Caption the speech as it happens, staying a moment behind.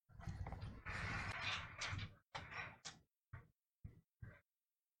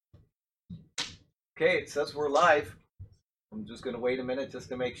Okay, it says we're live. I'm just going to wait a minute just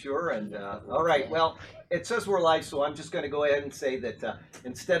to make sure. And all right, well, it says we're live, so I'm just going to go ahead and say that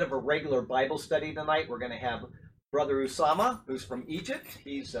instead of a regular Bible study tonight, we're going to have Brother Usama, who's from Egypt.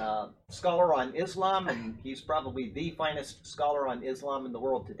 He's a scholar on Islam, and he's probably the finest scholar on Islam in the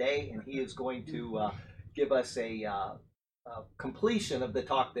world today. And he is going to give us a completion of the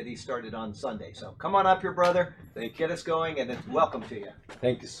talk that he started on Sunday. So come on up here, brother. Get us going, and it's welcome to you.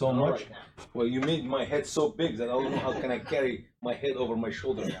 Thank you so much. Well, you made my head so big that I don't know how can I carry my head over my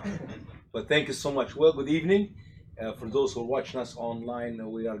shoulder now. But thank you so much. Well, good evening. For those who are watching us online,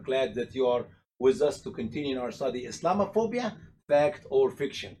 we are glad that you are with us to continue our study, Islamophobia, fact or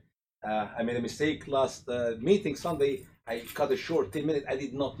fiction. I made a mistake last meeting Sunday. I cut it short, 10 minutes. I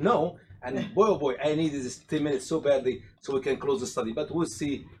did not know. And boy, oh boy, I needed this 10 minutes so badly so we can close the study. But we'll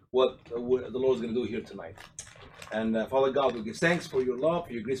see what the Lord is going to do here tonight. And Father God, we give thanks for your love,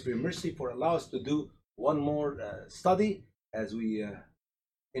 for your grace, for your mercy, for allowing us to do one more study as we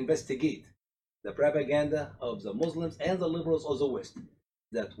investigate the propaganda of the Muslims and the liberals of the West,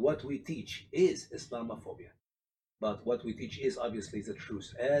 that what we teach is Islamophobia. But what we teach is obviously the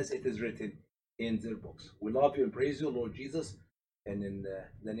truth, as it is written in their books. We love you and praise you, Lord Jesus. And in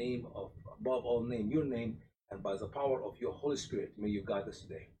the name of, above all name, your name, and by the power of your Holy Spirit, may you guide us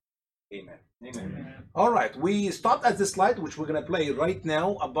today. Amen. Amen. All right, we stopped at this slide, which we're going to play right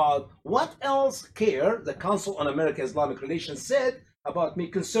now, about what else CAIR, the Council on American-Islamic Relations, said about me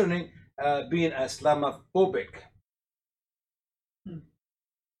concerning being Islamophobic.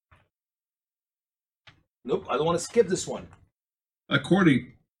 Nope, I don't want to skip this one.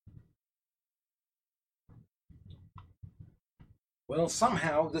 Well,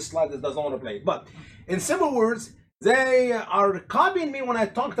 somehow this slide doesn't want to play. But in simple words, they are copying me when I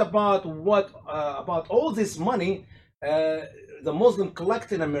talked about what about all this money the Muslim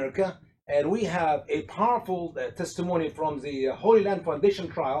collect in America, and we have a powerful testimony from the Holy Land Foundation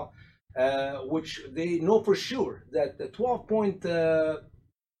trial, which they know for sure that the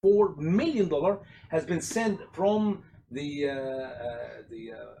 $12.4 million has been sent from the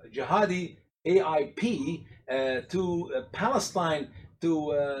jihadi AIP to Palestine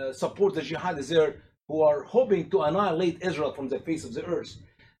to support the jihadis there who are hoping to annihilate Israel from the face of the earth.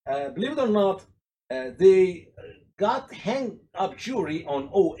 Believe it or not, they got hang up jury on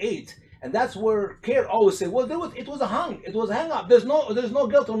 08, and that's where CAIR always say, well, it was a hang up. There's no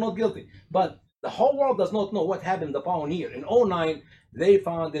guilt or not guilty. But the whole world does not know what happened the following year. In 09, they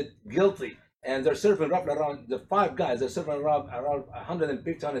found it guilty. And they're serving roughly around, the 5 guys, they're serving around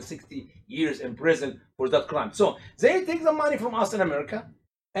 150, 160 years in prison for that crime. So they take the money from us in America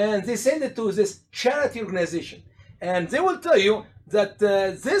and they send it to this charity organization. And they will tell you that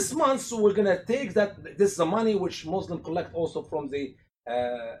this month we're going to take that, this is the money which Muslims collect also from the,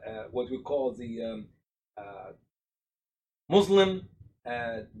 what we call the Muslim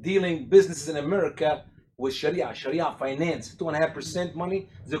dealing businesses in America with Sharia finance, 2.5% money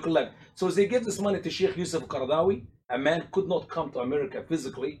they collect. So they give this money to Sheikh Yusuf Qaradawi. A man could not come to America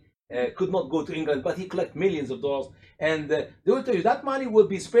physically, could not go to England, but he collect millions of dollars. And they will tell you that money will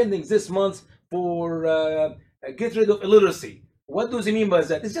be spending this month for get rid of illiteracy. What does he mean by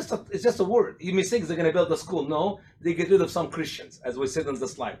that? It's just a word. You may think they're going to build a school. No, they get rid of some Christians, as we said on the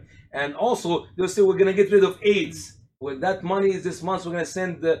slide. And also they'll say we're going to get rid of AIDS. With that money this month, we're going to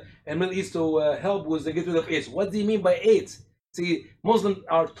send the Middle East to help with the get rid of AIDS. What do you mean by AIDS? See, Muslims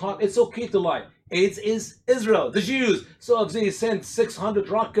are taught it's okay to lie. AIDS is Israel, the Jews. So if they send 600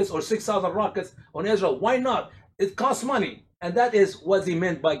 rockets or 6,000 rockets on Israel, why not? It costs money. And that is what they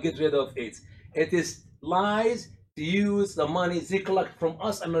meant by get rid of AIDS. It is lies to use the money they collect from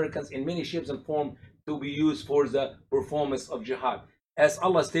us Americans in many shapes and forms to be used for the performance of jihad. As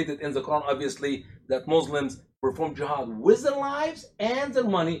Allah stated in the Quran, obviously, that Muslims perform jihad with their lives and their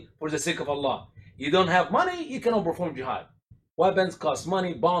money for the sake of Allah. You don't have money, you cannot perform jihad. Weapons cost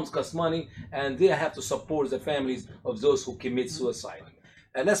money, bombs cost money, and they have to support the families of those who commit suicide.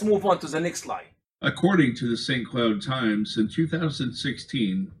 And let's move on to the next slide. According to the St. Cloud Times, in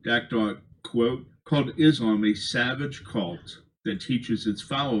 2016, Dacdot, quote, called Islam a savage cult that teaches its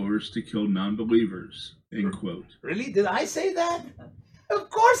followers to kill non-believers, end quote. Really? Did I say that? Of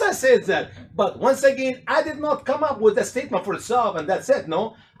course I said that. But once again, I did not come up with a statement for itself and that's it.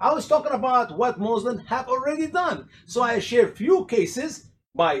 No, I was talking about what Muslims have already done. So I share few cases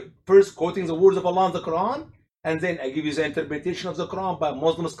by first quoting the words of Allah in the Quran, and then I give you the interpretation of the Quran by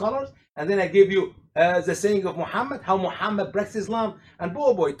Muslim scholars, and then I give you the saying of Muhammad, how Muhammad practiced Islam. And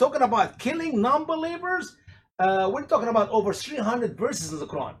boy, talking about killing non-believers, we're talking about over 300 verses in the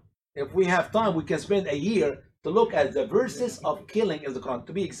Quran. If we have time, we can spend a year to look at the verses of killing in the Quran.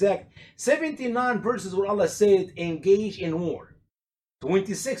 To be exact, 79 verses where Allah said engage in war.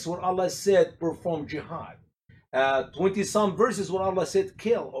 26 where Allah said perform jihad. 20 some verses where Allah said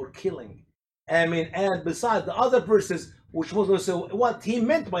kill or killing. And besides the other verses which Muslims say what he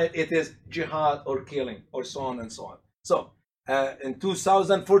meant by it is jihad or killing or so on and so on. So in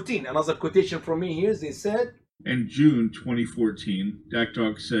 2014, another quotation from me here, they said, in June 2014,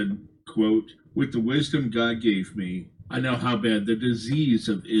 Dog said, quote, with the wisdom God gave me, I know how bad the disease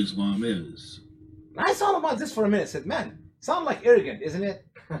of Islam is. I thought about this for a minute. I said, man, sound like arrogant, isn't it?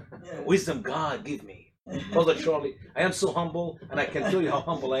 Wisdom God give me. Brother Charlie, I am so humble, and I can tell you how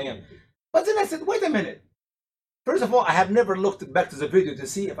humble I am. But then I said, wait a minute. First of all, I have never looked back to the video to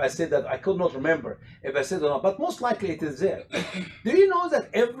see if I said that. I could not remember if I said it or not, but most likely it is there. Do you know that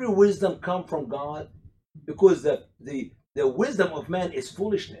every wisdom comes from God? Because the wisdom of man is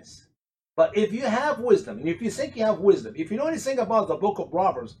foolishness. But if you have wisdom, and if you think you have wisdom, if you know anything about the book of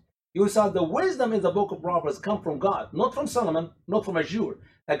Proverbs, you will see the wisdom in the book of Proverbs come from God, not from Solomon, not from Ajur.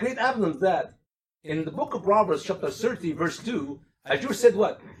 A great evidence that in the book of Proverbs, chapter 30, verse 2, Ajur said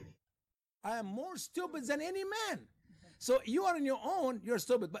what? I am more stupid than any man. So you are on your own, you're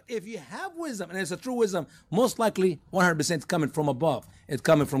stupid. But if you have wisdom, and it's a true wisdom, most likely 100% coming from above. It's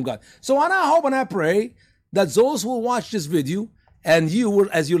coming from God. So I hope and I pray that those who watch this video, and you will,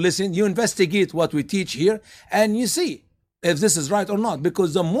 as you listen, you investigate what we teach here, and you see if this is right or not.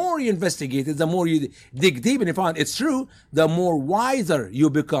 Because the more you investigate it, the more you dig deep and you find it's true, the more wiser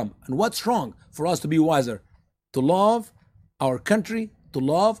you become. And what's wrong for us to be wiser? To love our country, to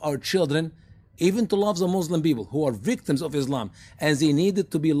love our children, even to love the Muslim people who are victims of Islam, and they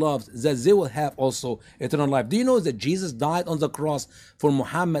needed to be loved, that they will have also eternal life. Do you know that Jesus died on the cross for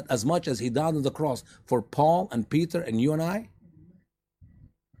Muhammad as much as he died on the cross for Paul and Peter and you and I?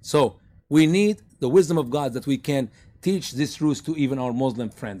 So we need the wisdom of God that we can teach these truths to even our Muslim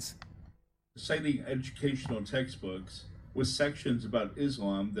friends. Citing educational textbooks with sections about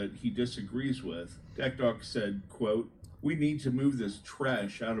Islam that he disagrees with, Dog said, quote, we need to move this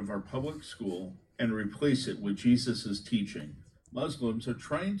trash out of our public school and replace it with Jesus' teaching. Muslims are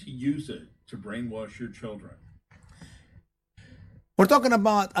trying to use it to brainwash your children. We're talking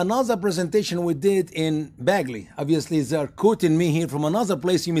about another presentation we did in Bagley. Obviously, they're quoting me here from another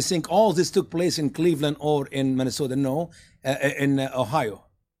place. You may think all this took place in Cleveland or in Minnesota. No, in Ohio.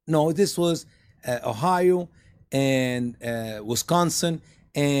 No, this was Ohio and Wisconsin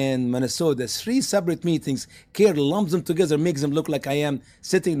and Minnesota. 3 separate meetings. Care lumps them together, makes them look like I am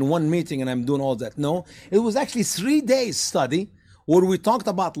sitting in one meeting and I'm doing all that. No, it was actually 3 days study where we talked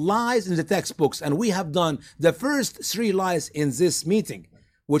about lies in the textbooks, and we have done the first 3 lies in this meeting,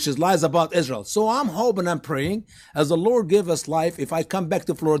 which is lies about Israel. So I'm hoping, I'm praying, as the Lord give us life, if I come back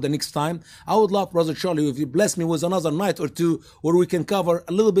to Florida next time, I would love, Brother Charlie, if you bless me with another night or 2 where we can cover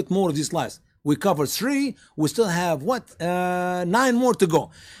a little bit more of these lies. We covered 3. We still have 9 more to go.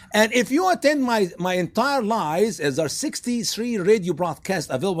 And if you attend my entire lies, as our 63 radio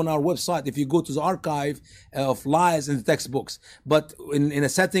broadcasts available on our website, if you go to the archive of lies in the textbooks. But in a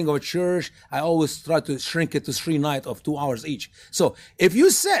setting of a church, I always try to shrink it to 3 nights of 2 hours each. So if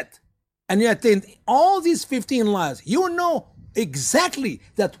you sit and you attend all these 15 lies, you know exactly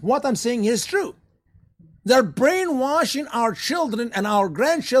that what I'm saying here is true. They're brainwashing our children and our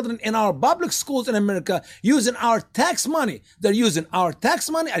grandchildren in our public schools in America using our tax money. They're using our tax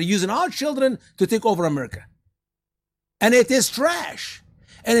money and using our children to take over America. And it is trash.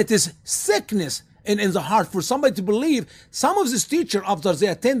 And it is sickness in the heart for somebody to believe. Some of these teachers, after they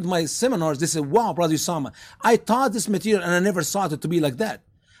attend my seminars, they say, wow, Brother Usama, I taught this material and I never thought it to be like that.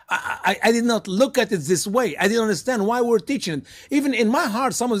 I did not look at it this way. I didn't understand why we're teaching it. Even in my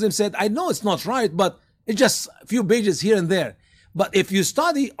heart, some of them said, I know it's not right, but it's just a few pages here and there. But if you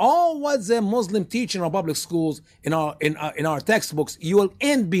study all what the Muslim teach in our public schools, in our textbooks, you will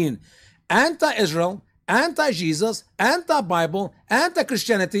end being anti-Israel, anti-Jesus, anti-Bible,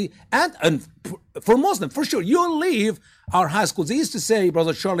 anti-Christianity, and for Muslim, for sure. You'll leave our high schools. They used to say,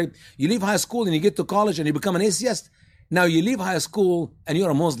 Brother Charlie, you leave high school and you get to college and you become an atheist. Now you leave high school and you're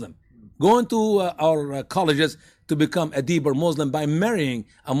a Muslim. Go into our colleges to become a deeper Muslim by marrying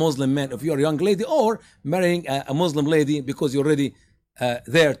a Muslim man if you're a young lady, or marrying a Muslim lady because you're already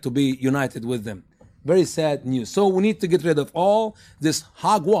there to be united with them. Very sad news. So we need to get rid of all this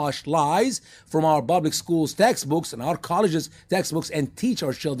hogwash lies from our public schools textbooks and our colleges textbooks and teach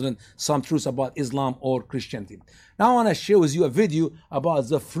our children some truths about Islam or Christianity. Now I want to share with you a video about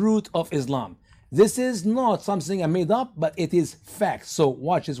the fruit of Islam. This is not something I made up, but it is fact. So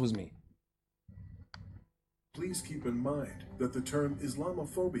watch this with me. Please keep in mind that the term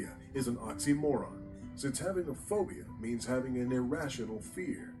Islamophobia is an oxymoron. since having a phobia means having an irrational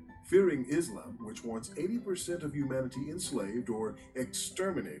fear. Fearing Islam, which wants 80% of humanity enslaved or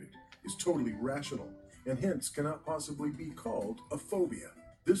exterminated, is totally rational, and hence cannot possibly be called a phobia.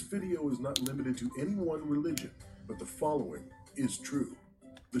 This video is not limited to any one religion, but the following is true.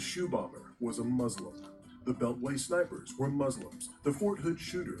 The shoe bomber was a Muslim. The Beltway snipers were Muslims. The Fort Hood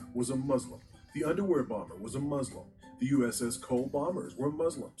shooter was a Muslim. The underwear bomber was a Muslim. The USS Cole bombers were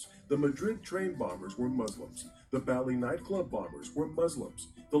Muslims. The Madrid train bombers were Muslims. The Bali nightclub bombers were Muslims.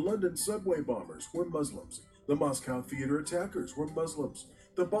 The London subway bombers were Muslims. The Moscow theater attackers were Muslims.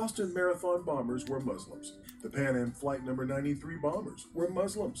 The Boston Marathon bombers were Muslims. The Pan Am Flight Number 93 bombers were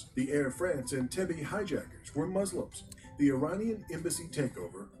Muslims. The Air France Entebbe hijackers were Muslims. The Iranian embassy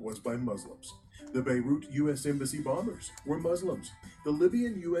takeover was by Muslims. The Beirut U.S. Embassy bombers were Muslims. The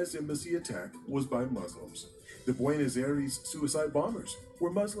Libyan U.S. Embassy attack was by Muslims. The Buenos Aires suicide bombers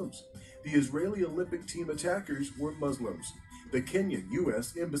were Muslims. The Israeli Olympic team attackers were Muslims. The Kenyan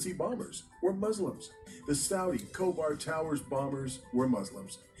U.S. Embassy bombers were Muslims. The Saudi Khobar Towers bombers were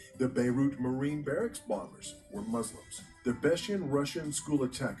Muslims. The Beirut Marine Barracks bombers were Muslims. The Beshan Russian school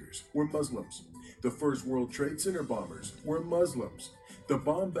attackers were Muslims. The First World Trade Center bombers were Muslims. The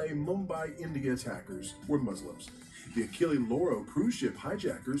Bombay Mumbai India attackers were Muslims. The Achille Lauro cruise ship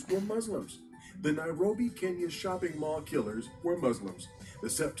hijackers were Muslims. The Nairobi, Kenya shopping mall killers were Muslims. The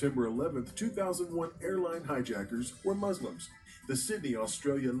September 11th, 2001 airline hijackers were Muslims. The Sydney,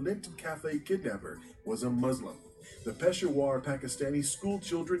 Australia Lint Cafe kidnapper was a Muslim. The Peshawar Pakistani school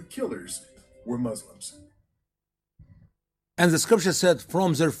children killers were Muslims. And the scripture said,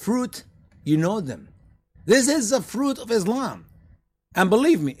 from their fruit you know them. This is the fruit of Islam. And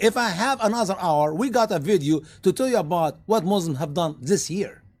believe me, if I have another hour, we got a video to tell you about what Muslims have done this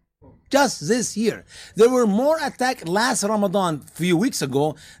year. Just this year. There were more attacks last Ramadan, a few weeks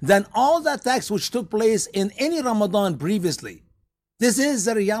ago, than all the attacks which took place in any Ramadan previously. This is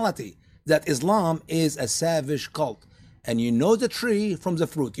the reality, that Islam is a savage cult. And you know the tree from the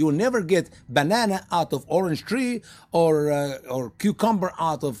fruit. You will never get banana out of orange tree or cucumber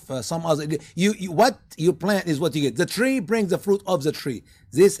out of some other. What you plant is what you get. The tree brings the fruit of the tree.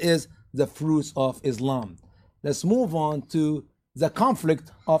 This is the fruits of Islam. Let's move on to the conflict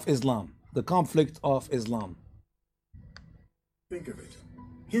of Islam. The conflict of Islam. Think of it.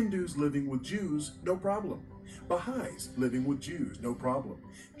 Hindus living with Jews, no problem. Baha'is living with Jews, no problem.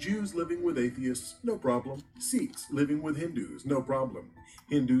 Jews living with atheists, no problem. Sikhs living with Hindus, no problem.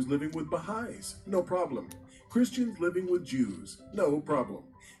 Hindus living with Baha'is, no problem. Christians living with Jews, no problem.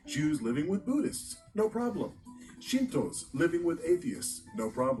 Jews living with Buddhists, no problem. Shintos living with atheists, no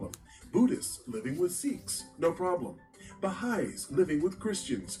problem. Buddhists living with Sikhs, no problem. Baha'is living with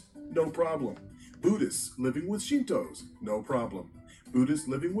Christians, no problem. Buddhists living with Shintos, no problem. Buddhists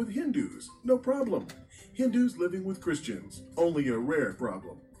living with Hindus, no problem. Hindus living with Christians, only a rare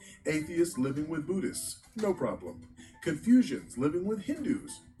problem. Atheists living with Buddhists, no problem. Confucians living with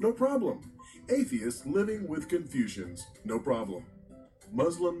Hindus, no problem. Atheists living with Confucians, no problem.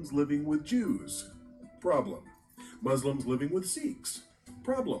 Muslims living with Jews, problem. Muslims living with Sikhs,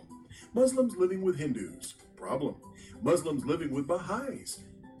 problem. Muslims living with Hindus, problem. Muslims living with Baha'is,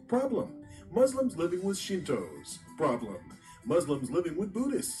 problem. Muslims living with Shintos, problem. Muslims living with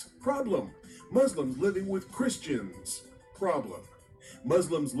Buddhists, problem. Muslims living with Christians, problem.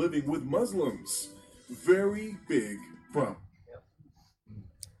 Muslims living with Muslims, very big problem.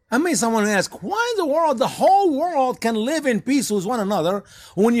 I mean, someone ask, why in the world the whole world can live in peace with one another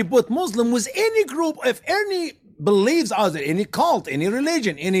when you put Muslim with any group, if any beliefs out there, any cult, any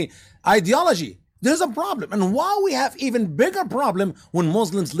religion, any ideology? There's a problem. And why we have even bigger problem when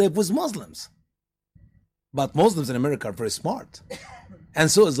Muslims live with Muslims? But Muslims in America are very smart. And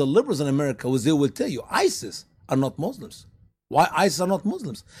so is the liberals in America, who they will tell you, ISIS are not Muslims. Why ISIS are not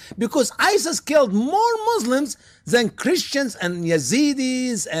Muslims? Because ISIS killed more Muslims than Christians and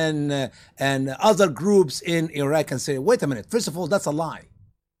Yazidis and other groups in Iraq and Syria. Wait a minute. First of all, that's a lie.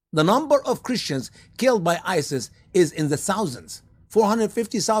 The number of Christians killed by ISIS is in the thousands,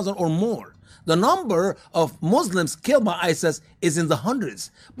 450,000 or more. The number of Muslims killed by ISIS is in the hundreds.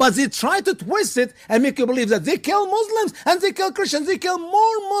 But they try to twist it and make you believe that they kill Muslims and they kill Christians. They kill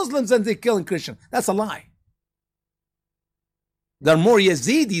more Muslims than they kill Christians. That's a lie. There are more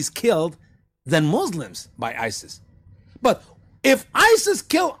Yazidis killed than Muslims by ISIS. But if ISIS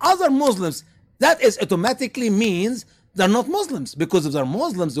kill other Muslims, that is automatically means they're not Muslims. Because if they're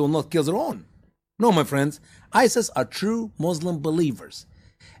Muslims, they will not kill their own. No, my friends, ISIS are true Muslim believers.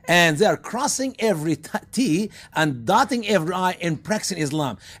 And they are crossing every T and dotting every I in practicing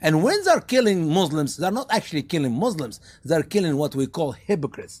Islam. And when they're killing Muslims, they're not actually killing Muslims. They're killing what we call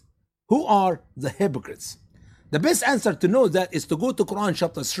hypocrites, Who are the hypocrites? The best answer to know that is to go to Quran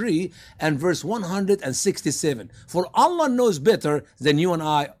chapter 3 and verse 167. For Allah knows better than you and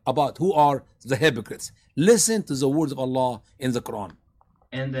I about who are the hypocrites. Listen to the words of Allah in the Quran.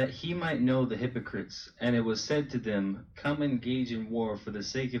 And that he might know the hypocrites. And it was said to them, come engage in war for the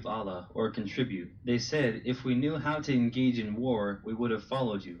sake of Allah, or contribute. They said, if we knew how to engage in war, we would have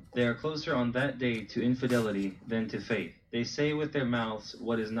followed you. They are closer on that day to infidelity than to faith. They say with their mouths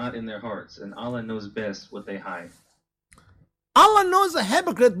what is not in their hearts, and Allah knows best what they hide. Allah knows a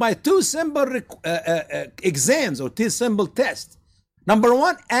hypocrite by two simple exams or two simple tests. Number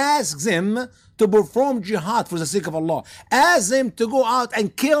one, ask them to perform jihad for the sake of Allah. Ask them to go out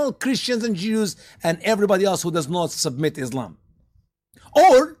and kill Christians and Jews and everybody else who does not submit Islam.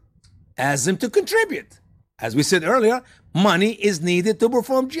 Or ask them to contribute. As we said earlier, money is needed to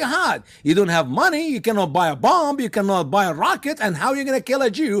perform jihad. You don't have money, you cannot buy a bomb, you cannot buy a rocket, and how are you going to kill a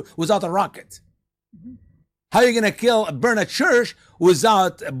Jew without a rocket? How are you going to burn a church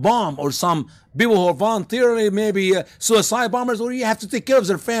without a bomb, or some people who are voluntarily maybe suicide bombers, or you have to take care of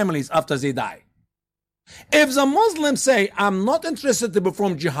their families after they die? If the Muslims say, I'm not interested to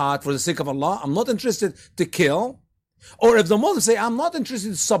perform jihad for the sake of Allah, I'm not interested to kill, or if the Muslims say, I'm not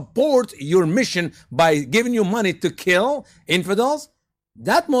interested to support your mission by giving you money to kill infidels,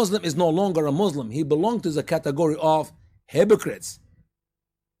 that Muslim is no longer a Muslim. He belongs to the category of hypocrites.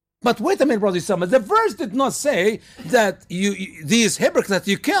 But wait a minute, brothers and sisters. The verse did not say that these hypocrites that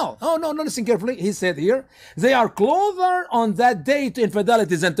you kill. Oh, no, listen carefully. He said here, they are closer on that day to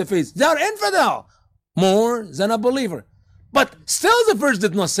infidelity than to faith. They are infidel more than a believer. But still the verse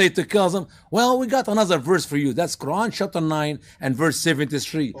did not say to kill them. Well, we got another verse for you. That's Quran chapter 9 and verse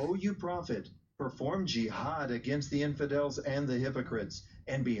 73. O you prophet, perform jihad against the infidels and the hypocrites,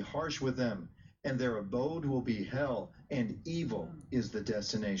 and be harsh with them, and their abode will be hell, and evil is the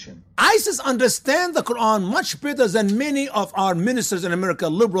destination. ISIS understand the Quran much better than many of our ministers in America,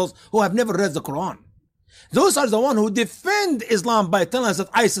 liberals, who have never read the Quran. Those are the ones who defend Islam by telling us that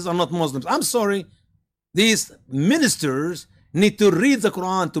ISIS are not Muslims. I'm sorry. These ministers need to read the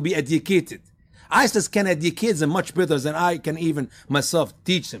Quran to be educated. ISIS can educate them much better than I can even myself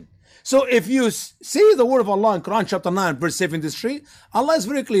teach them. So if you see the word of Allah in Quran chapter 9 verse 73, Allah is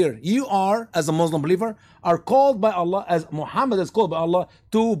very clear. You are, as a Muslim believer, are called by Allah, as Muhammad is called by Allah,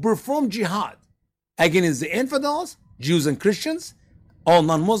 to perform jihad against the infidels, Jews and Christians, all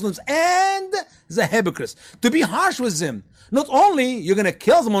non-Muslims, and the hypocrites. To be harsh with them. Not only you're going to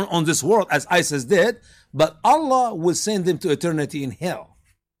kill them on this world as ISIS did, but Allah will send them to eternity in hell.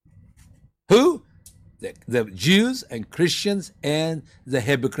 Who? The Jews and Christians and the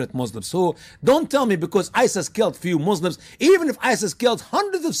hypocrite Muslims. So don't tell me because ISIS killed few Muslims, even if ISIS killed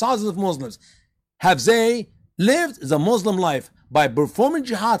hundreds of thousands of Muslims, have they lived the Muslim life by performing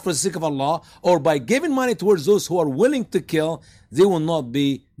jihad for the sake of Allah or by giving money towards those who are willing to kill? They will not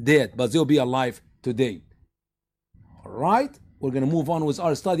be dead, but they'll be alive today. All right, we're going to move on with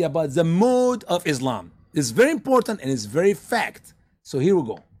our study about the mode of Islam. It's very important and it's very fact. So here we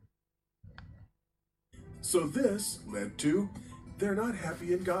go. So this led to, they're not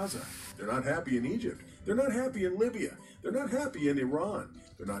happy in Gaza. They're not happy in Egypt. They're not happy in Libya. They're not happy in Iran.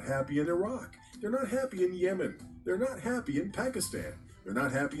 They're not happy in Iraq. They're not happy in Yemen. They're not happy in Pakistan. They're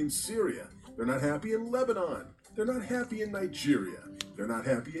not happy in Syria. They're not happy in Lebanon. They're not happy in Nigeria. They're not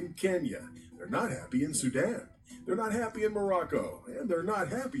happy in Kenya. They're not happy in Sudan. They're not happy in Morocco. And they're not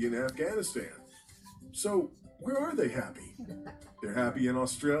happy in Afghanistan. So where are they happy? They're happy in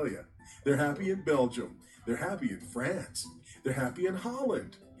Australia. They're happy in Belgium. They're happy in France. They're happy in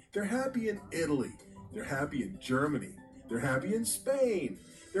Holland. They're happy in Italy. They're happy in Germany. They're happy in Spain.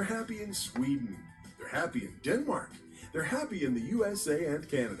 They're happy in Sweden. They're happy in Denmark. They're happy in the USA and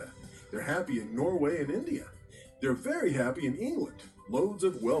Canada. They're happy in Norway and India. They're very happy in England. Loads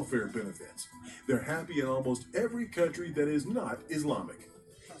of welfare benefits. They're happy in almost every country that is not Islamic.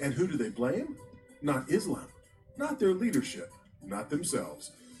 And who do they blame? Not Islam. Not their leadership. Not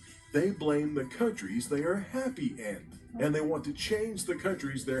themselves. They blame the countries they are happy in. And they want to change the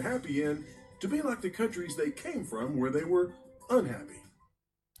countries they're happy in to be like the countries they came from where they were unhappy.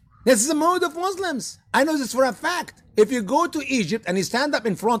 This is the mode of Muslims. I know this for a fact. If you go to Egypt and you stand up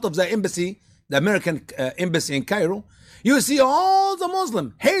in front of the embassy, the American embassy in Cairo, you see all the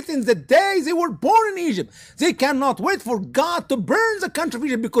Muslims hating the day they were born in Egypt. They cannot wait for God to burn the country of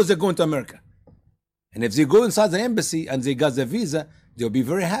Egypt because they're going to America. And if they go inside the embassy and they got the visa, they'll be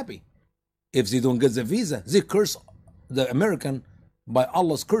very happy. If they don't get the visa, they curse the American by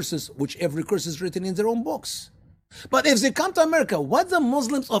Allah's curses, which every curse is written in their own books. But if they come to America, what the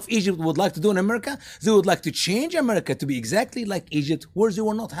Muslims of Egypt would like to do in America, they would like to change America to be exactly like Egypt, where they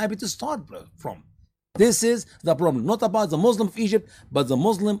were not happy to start from. This is the problem. Not about the Muslim of Egypt, but the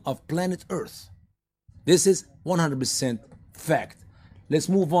Muslim of planet Earth. This is 100% fact. Let's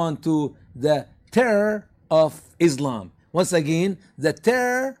move on to the terror of Islam. Once again, the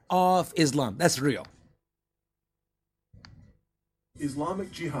terror of Islam. That's real.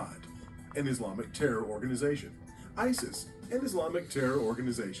 Islamic Jihad, an Islamic terror organization. ISIS, an Islamic terror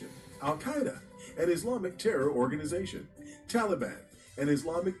organization. Al-Qaeda, an Islamic terror organization. Taliban, an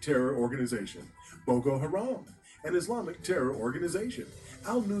Islamic terror organization. Boko Haram, an Islamic terror organization.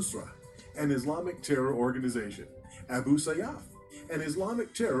 Al-Nusra, an Islamic terror organization. Abu Sayyaf, an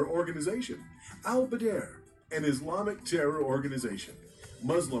Islamic terror organization. Al-Badr, an Islamic terror organization.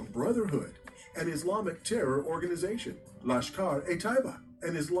 Muslim Brotherhood, an Islamic terror organization. Lashkar-e-Taiba,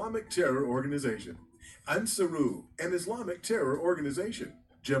 an Islamic terror organization. Ansaru, an Islamic terror organization.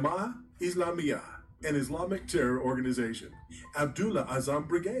 Jama'ah Islamiyah, an Islamic terror organization. Abdullah Azam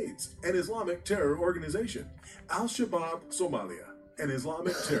Brigades, an Islamic terror organization. Al-Shabaab Somalia, an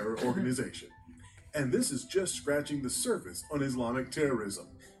Islamic terror organization. And this is just scratching the surface on Islamic terrorism.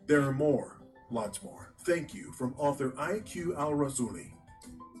 There are more, lots more. Thank you from author IQ Al-Rasuli.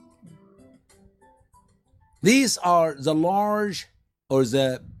 These are the large or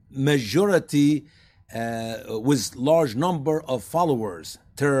the majority with large number of followers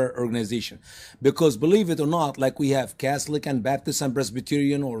terror organization, because believe it or not, like we have Catholic and Baptist and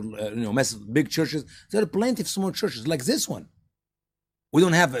Presbyterian or massive big churches, there are plenty of small churches like this one. We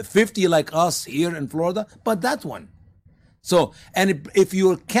don't have 50 like us here in Florida, but that one. So, and if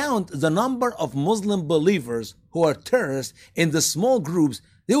you count the number of Muslim believers who are terrorists in the small groups,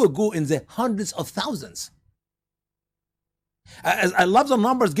 they will go in the hundreds of thousands. I love the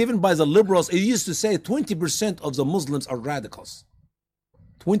numbers given by the liberals. It used to say 20% of the Muslims are radicals.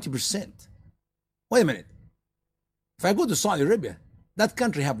 20%. Wait a minute. If I go to Saudi Arabia, that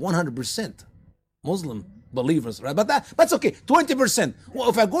country have 100% Muslim believers, right? But that's okay. 20%. Well,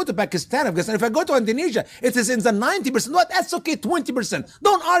 if I go to Pakistan, Afghanistan, if I go to Indonesia, it is in the 90%. Well, that's okay. 20%.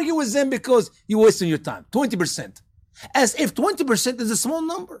 Don't argue with them because you're wasting your time. 20%. As if 20% is a small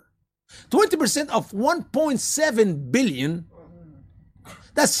number. 20% of 1.7 billion.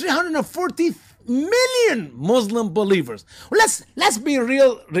 That's 340 million Muslim believers. Well, let's be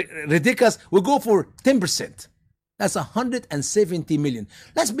real ridiculous. We'll go for 10%. That's 170 million.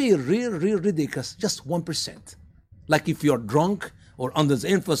 Let's be real ridiculous. Just 1%. Like if you're drunk or under the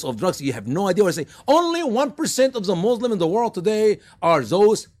influence of drugs, you have no idea what to say. Only 1% of the Muslims in the world today are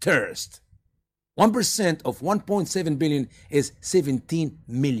those terrorists. 1% of 1.7 billion is 17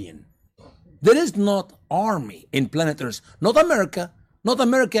 million. There is not army in planet Earth, not America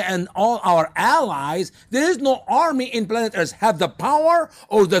and all our allies. There is no army in planet Earth have the power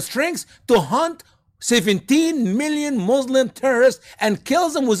or the strength to hunt 17 million Muslim terrorists and kill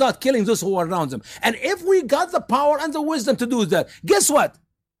them without killing those who are around them. And if we got the power and the wisdom to do that, guess what?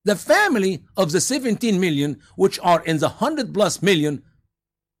 The family of the 17 million, which are in the 100+ million,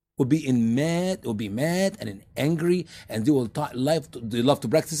 will be mad and angry, and they will love to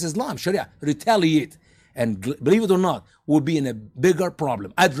practice Islam, Sharia, retaliate, and believe it or not, will be in a bigger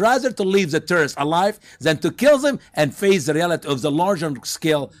problem. I'd rather to leave the terrorists alive than to kill them and face the reality of the larger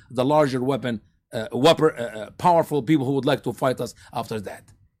scale, the larger powerful people who would like to fight us after that.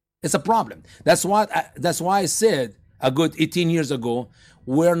 It's a problem. That's why I said a good 18 years ago,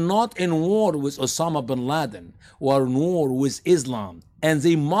 we're not in war with Osama bin Laden. We're in war with Islam. And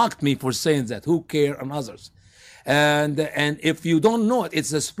they mocked me for saying that. Who care and others? And if you don't know it,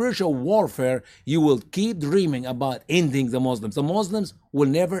 it's a spiritual warfare. You will keep dreaming about ending the Muslims. The Muslims will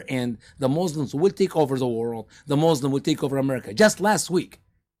never end. The Muslims will take over the world. The Muslims will take over America. Just last week,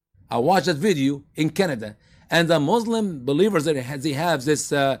 I watched that video in Canada, and the Muslim believers, they have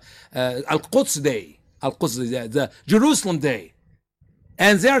this Al-Quds Day, the Jerusalem Day.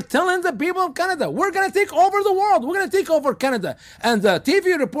 And they're telling the people of Canada, we're going to take over the world. We're going to take over Canada. And the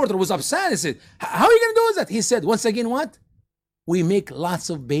TV reporter was upset. He said, how are you going to do that? He said, once again, what? We make lots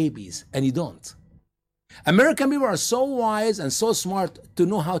of babies, and you don't. American people are so wise and so smart to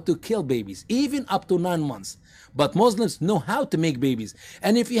know how to kill babies, even up to 9 months. But Muslims know how to make babies.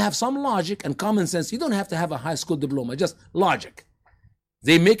 And if you have some logic and common sense, you don't have to have a high school diploma, just logic.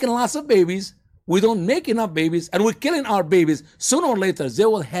 They're making lots of babies. We don't make enough babies, and we're killing our babies. Sooner or later, they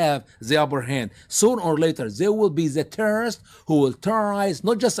will have the upper hand. Sooner or later, they will be the terrorists who will terrorize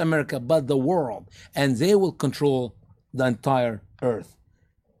not just America, but the world. And they will control the entire earth.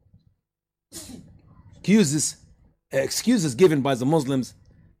 Excuses given by the Muslims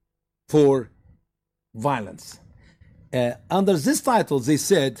for violence. Under this title, they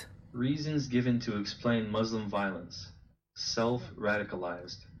said, Reasons given to explain Muslim violence.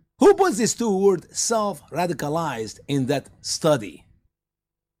 Self-radicalized. who put these two words, self-radicalized, in that study?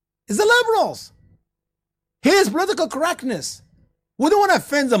 It's the liberals. Here's political correctness. We don't want to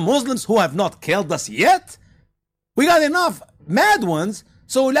offend the Muslims who have not killed us yet. We got enough mad ones,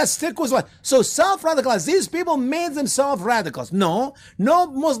 so let's stick with what. So self-radicalized, these people made themselves radicals. No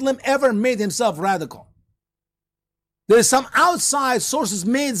Muslim ever made himself radical. There's some outside sources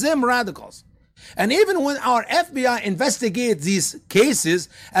made them radicals. And even when our FBI investigate these cases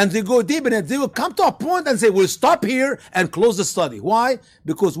and they go deep in it, they will come to a point and say, we'll stop here and close the study. Why?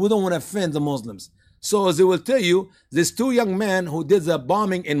 Because we don't want to offend the Muslims. So as they will tell you, these two young men who did the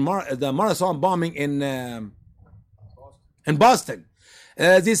bombing in the marathon bombing in Boston,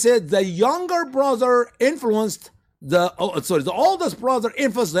 they said the younger brother influenced the oldest brother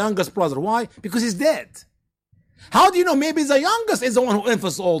influenced the youngest brother. Why? Because he's dead. How do you know? Maybe the youngest is the one who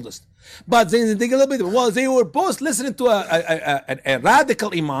influenced the oldest. But then they get a little bit. Well, they were both listening to a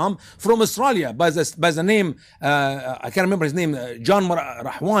radical imam from Australia by the name I can't remember his name, John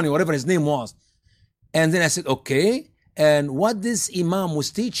Rahwani, whatever his name was. And then I said, okay, and what this imam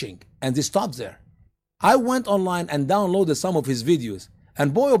was teaching, and they stopped there. I went online and downloaded some of his videos,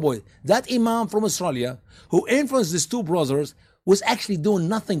 and boy, oh boy, that imam from Australia who influenced these two brothers was actually doing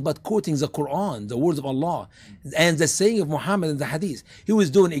nothing but quoting the Quran, the words of Allah, and the saying of Muhammad in the Hadith. He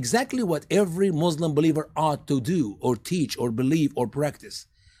was doing exactly what every Muslim believer ought to do, or teach, or believe, or practice.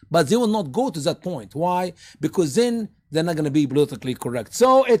 But they will not go to that point. Why? Because then they're not going to be politically correct.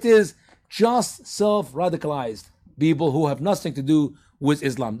 So it is just self-radicalized people who have nothing to do with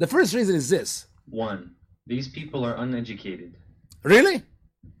Islam. The first reason is this. 1. These people are uneducated. Really?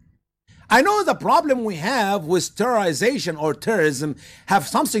 I know the problem we have with terrorization or terrorism have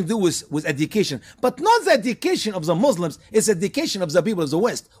something to do with education, but not the education of the Muslims, it's education of the people of the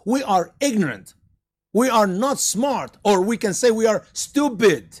West. We are ignorant. We are not smart, or we can say we are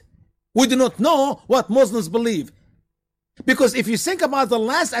stupid. We do not know what Muslims believe. Because if you think about the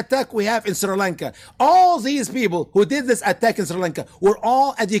last attack we have in Sri Lanka, all these people who did this attack in Sri Lanka were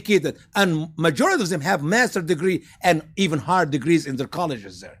all educated, and majority of them have master's degree and even higher degrees in their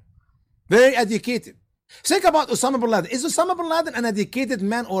colleges there. Very educated. Think about Osama bin Laden. Is Osama bin Laden an educated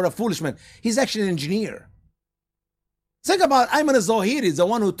man or a foolish man? He's actually an engineer. Think about Ayman al-Zawahiri, the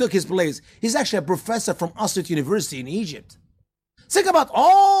one who took his place. He's actually a professor from Assyut University in Egypt. Think about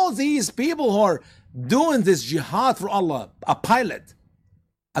all these people who are doing this jihad for Allah. A pilot,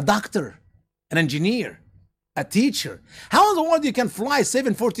 a doctor, an engineer, a teacher. How in the world you can fly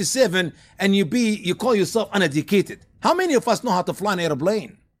 747 and you call yourself uneducated? How many of us know how to fly an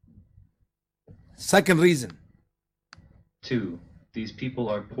airplane? Second reason. 2. These people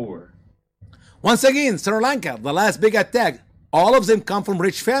are poor. Once again, Sri Lanka, the last big attack, all of them come from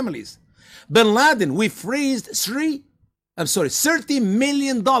rich families. Bin Laden, we freezed $30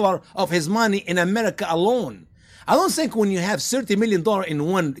 million of his money in America alone. I don't think when you have $30 million in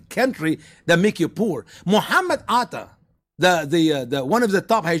one country that make you poor. Muhammad Atta, the one of the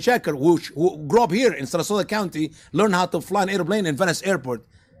top hijacker who grew up here in Sarasota County, learned how to fly an airplane in Venice Airport.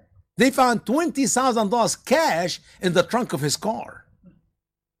 They found $20,000 cash in the trunk of his car.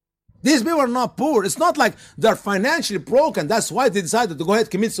 These people are not poor. It's not like they're financially broken. That's why they decided to go ahead,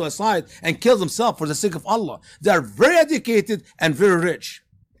 commit suicide, and kill themselves for the sake of Allah. They are very educated and very rich.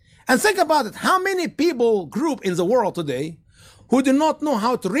 And think about it. How many people group in the world today who do not know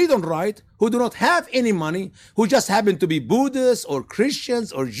how to read and write, who do not have any money, who just happen to be Buddhists or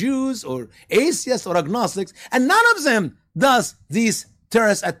Christians or Jews or atheists or agnostics, and none of them does these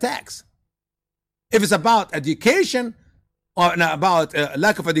terrorist attacks. If it's about education or about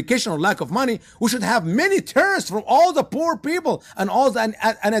lack of education or lack of money, we should have many terrorists from all the poor people and all the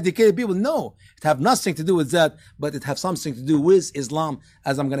uneducated people. No, it have nothing to do with that, but it has something to do with Islam,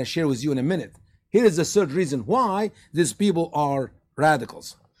 as I'm going to share with you in a minute. Here is the third reason why these people are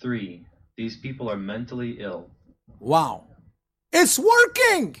radicals. 3. These people are mentally ill. Wow. It's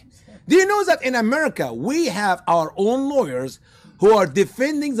working. Do you know that in America, we have our own lawyers who are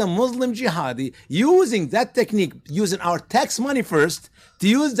defending the Muslim jihadi, using that technique, using our tax money first, to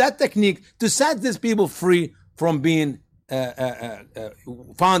use that technique to set these people free from being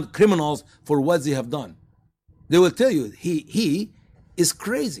found criminals for what they have done. They will tell you, he is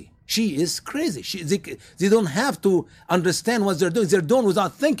crazy. She is crazy. They don't have to understand what they're doing. They're doing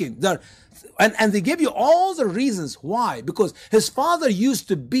without thinking. And they give you all the reasons why. Because his father used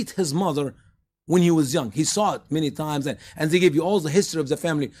to beat his mother when he was young. He saw it many times, and they give you all the history of the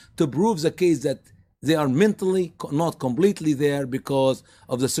family to prove the case that they are mentally not completely there because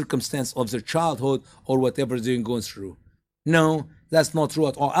of the circumstance of their childhood or whatever they're going through. No, that's not true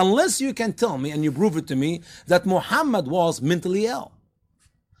at all. Unless you can tell me and you prove it to me that Muhammad was mentally ill.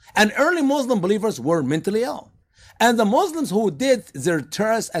 And early Muslim believers were mentally ill. And the Muslims who did their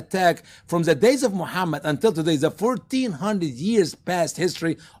terrorist attack from the days of Muhammad until today, the 1400 years past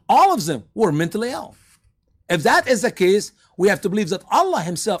history, all of them were mentally ill. If that is the case, we have to believe that Allah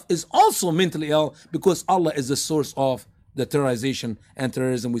himself is also mentally ill because Allah is the source of the terrorization and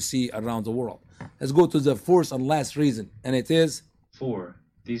terrorism we see around the world. Let's go to the fourth and last reason, and it is 4.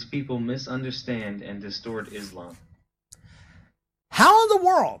 These people misunderstand and distort Islam. how in the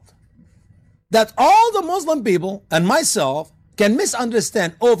world that all the Muslim people and myself can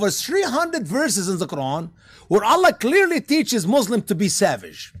misunderstand over 300 verses in the Quran where Allah clearly teaches Muslims to be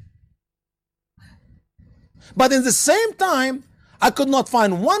savage. But in the same time, I could not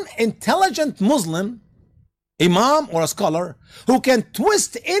find one intelligent Muslim, imam or a scholar, who can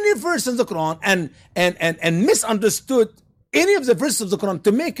twist any verse in the Quran and misunderstood any of the verses of the Quran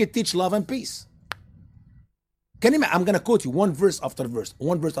to make it teach love and peace. Can you imagine? I'm going to quote you one verse after verse,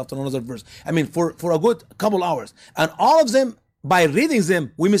 one verse after another verse. I mean, for a good couple hours. And all of them, by reading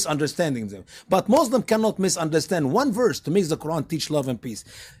them, we misunderstanding them. But Muslim cannot misunderstand one verse to make the Quran teach love and peace.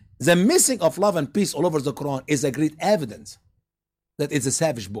 The missing of love and peace all over the Quran is a great evidence that it's a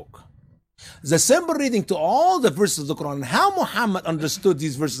savage book. The simple reading to all the verses of the Quran and how Muhammad understood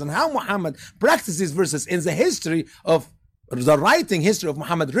these verses and how Muhammad practiced these verses in the history of the writing history of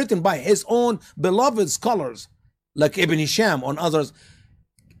Muhammad written by his own beloved scholars like Ibn Hisham and others.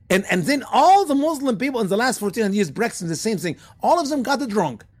 And then all the Muslim people in the last 1400 years practicing the same thing. All of them got it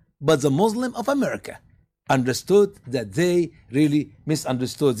wrong. But the Muslim of America understood that they really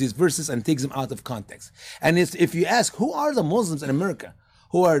misunderstood these verses and takes them out of context. And if you ask who are the Muslims in America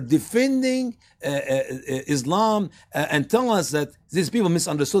who are defending Islam and tell us that these people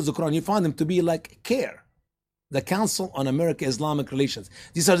misunderstood the Quran, you find them to be like CARE, the Council on American-Islamic Relations.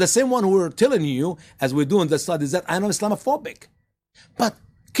 These are the same one who are telling you, as we're doing the studies, that I'm Islamophobic. But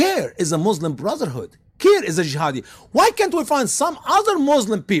CARE is a Muslim brotherhood. CARE is a jihadi. Why can't we find some other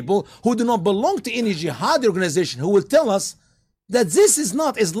Muslim people who do not belong to any jihadi organization who will tell us that this is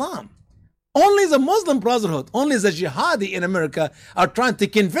not Islam? Only the Muslim Brotherhood, only the jihadi in America are trying to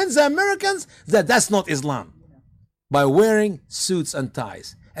convince the Americans that that's not Islam by wearing suits and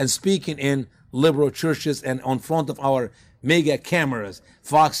ties and speaking in liberal churches and on front of our mega cameras,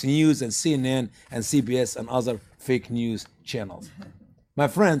 Fox News and CNN and CBS and other fake news channels. My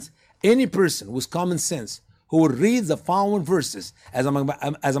friends, any person with common sense who will read the following verses as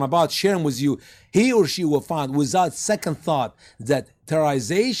I'm about sharing with you, he or she will find without second thought that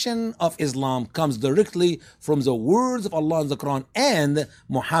terrorization of Islam comes directly from the words of Allah in the Quran and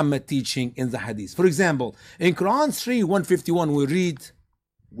Muhammad teaching in the Hadith. For example, in Quran 3:151 we read,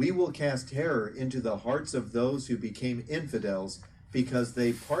 We will cast terror into the hearts of those who became infidels because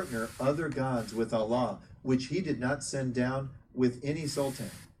they partner other gods with Allah, which he did not send down with any sultan.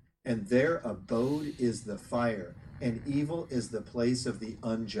 And their abode is the fire, and evil is the place of the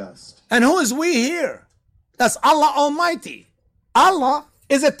unjust. And who is we here? That's Allah Almighty. Allah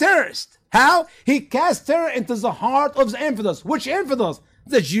is a terrorist. How? He cast terror into the heart of the infidels. Which infidels?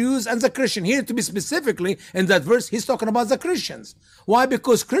 The Jews and the Christians. Here to be specifically in that verse, he's talking about the Christians. Why?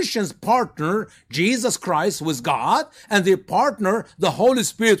 Because Christians partner Jesus Christ with God and they partner the Holy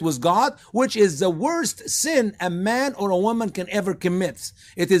Spirit with God, which is the worst sin a man or a woman can ever commit.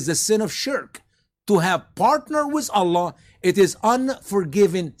 It is the sin of shirk. To have partner with Allah, it is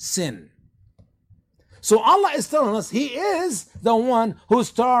unforgiven sin. So Allah is telling us He is the one who's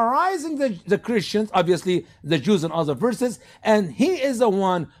terrorizing the Christians, obviously the Jews in other verses, and He is the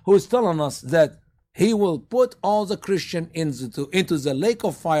one who's telling us that He will put all the Christians into the lake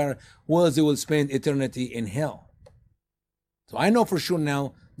of fire where they will spend eternity in hell. So I know for sure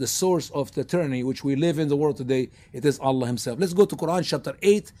now the source of the tyranny which we live in the world today, it is Allah Himself. Let's go to Quran chapter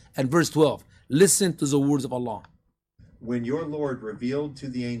 8 and verse 12. Listen to the words of Allah. When your Lord revealed to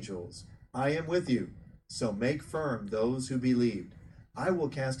the angels, I am with you, so make firm those who believed. I will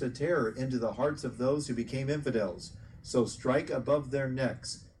cast a terror into the hearts of those who became infidels, so strike above their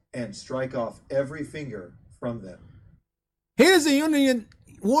necks and strike off every finger from them. Here's a union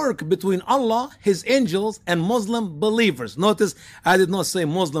work between Allah, His angels, and Muslim believers. Notice I did not say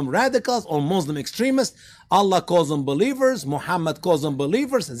Muslim radicals or Muslim extremists. Allah calls them believers. Muhammad calls them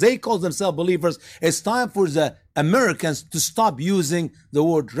believers. They call themselves believers. It's time for the Americans to stop using the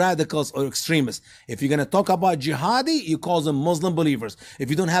word radicals or extremists. If you're going to talk about jihadi, you call them Muslim believers.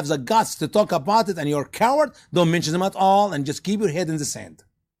 If you don't have the guts to talk about it and you're a coward, don't mention them at all and just keep your head in the sand.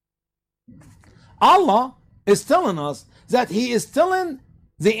 Allah is telling us that He is telling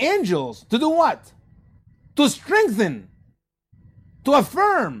the angels to do what? To strengthen, to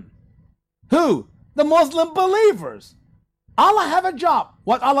affirm. Who? The Muslim believers. Allah have a job.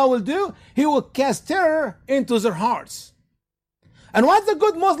 What Allah will do? He will cast terror into their hearts. And what the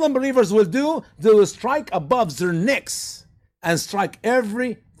good Muslim believers will do? They will strike above their necks and strike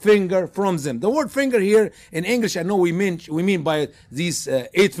every finger from them. The word finger here in English, I know we mean by these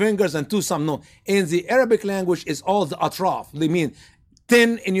 8 fingers and 2 some. No, in the Arabic language, it's all the atraf. They mean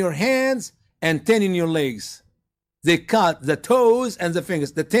 10 in your hands and 10 in your legs. They cut the toes and the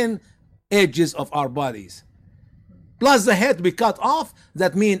fingers, the 10 edges of our bodies. Plus the head to be cut off.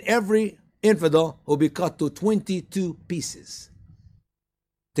 That means every infidel will be cut to 22 pieces.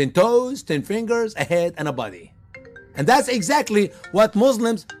 10 toes, 10 fingers, a head, and a body. And that's exactly what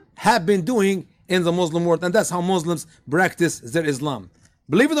Muslims have been doing in the Muslim world. And that's how Muslims practice their Islam.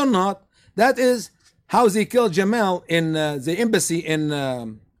 Believe it or not, that is how they killed Jamal in the embassy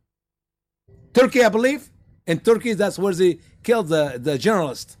in Turkey, I believe. In Turkey, that's where they killed the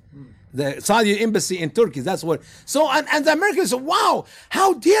journalist. The Saudi embassy in Turkey, that's where. So, and the Americans said, wow,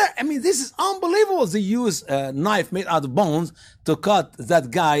 how dare, I mean, this is unbelievable. They use a knife made out of bones to cut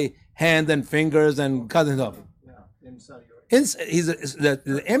that guy hand and fingers and cut it off. In Saudi Arabia.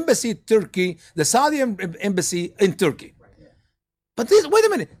 The embassy Turkey, the Saudi embassy in Turkey. But this, wait a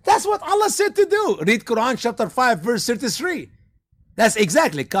minute, that's what Allah said to do. Read Quran chapter 5 verse 33. That's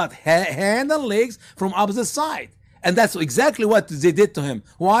exactly, cut hand and legs from opposite side. And that's exactly what they did to him.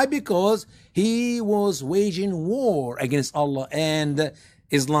 Why? Because he was waging war against Allah and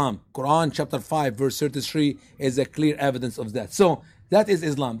Islam. Quran chapter 5 verse 33 is a clear evidence of that. So that is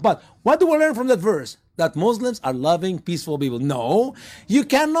Islam. But what do we learn from that verse? That Muslims are loving, peaceful people. No, you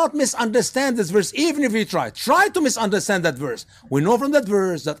cannot misunderstand this verse even if you try. Try to misunderstand that verse. We know from that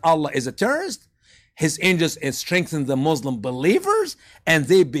verse that Allah is a terrorist. His angels strengthen the Muslim believers and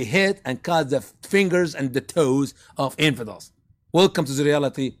they behead and cut the fingers and the toes of infidels. Welcome to the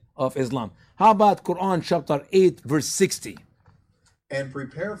reality of Islam. How about Quran chapter 8 verse 60? And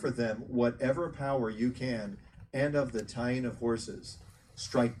prepare for them whatever power you can, and of the tying of horses.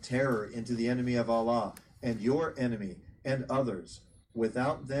 Strike terror into the enemy of Allah and your enemy and others.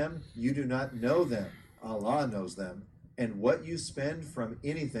 Without them, you do not know them. Allah knows them. And what you spend from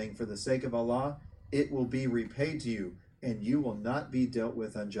anything for the sake of Allah, it will be repaid to you, and you will not be dealt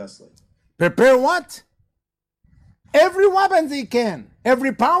with unjustly. Prepare what? Every weapon they can,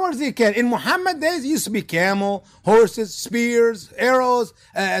 every power they can. In Muhammad days, it used to be camel, horses, spears, arrows,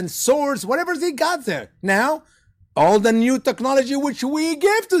 and swords, whatever they got there. Now, all the new technology which we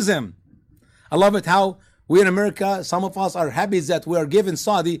gave to them. I love it how we in America, some of us are happy that we are giving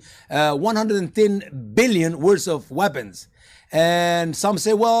Saudi 110 billion worth of weapons. And some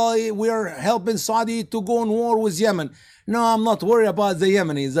say, well, we are helping Saudi to go in war with Yemen. No, I'm not worried about the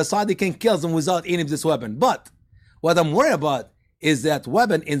Yemenis. The Saudi can kill them without any of this weapon. But what I'm worried about is that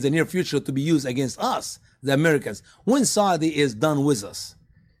weapon in the near future to be used against us, the Americans, when Saudi is done with us.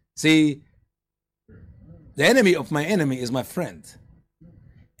 See, the enemy of my enemy is my friend.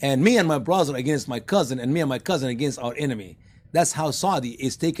 And me and my brother against my cousin, and me and my cousin against our enemy. That's how Saudi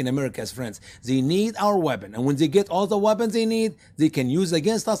is taking America as friends. They need our weapon. And when they get all the weapons they need, they can use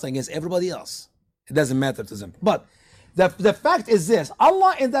against us, against everybody else. It doesn't matter to them. But the fact is this.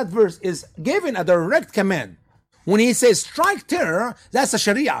 Allah in that verse is giving a direct command. When he says strike terror, that's a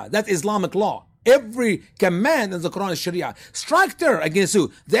Sharia. That's Islamic law. Every command in the Quran is Sharia. Strike terror against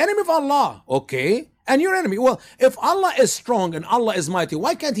who? The enemy of Allah. Okay. And your enemy. Well, if Allah is strong and Allah is mighty,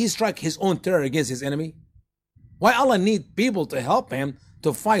 why can't he strike his own terror against his enemy? Why Allah need people to help him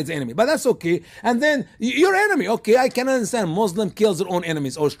to fight the enemy? But that's okay. And then your enemy, okay, I can understand Muslim kills their own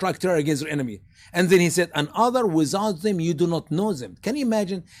enemies or strike terror against their enemy. And then he said, and other without them you do not know them. Can you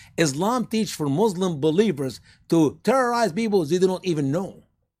imagine? Islam teach for Muslim believers to terrorize people they do not even know.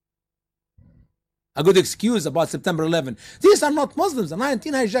 A good excuse about September 11. These are not Muslims, the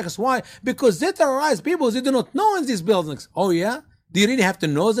 19 hijackers. Why? Because they terrorize people they do not know in these buildings. Oh yeah? Do you really have to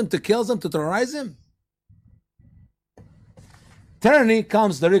know them to kill them, to terrorize them? Tyranny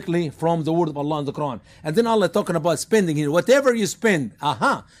comes directly from the word of Allah in the Quran. And then Allah talking about spending here. Whatever you spend,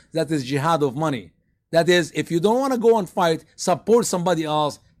 that is jihad of money. That is, if you don't want to go and fight, support somebody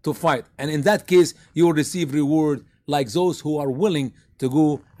else to fight. And in that case, you will receive reward like those who are willing to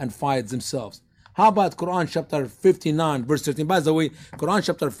go and fight themselves. How about Quran chapter 59 verse 13? By the way, Quran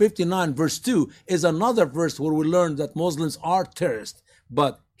chapter 59 verse 2 is another verse where we learn that Muslims are terrorists.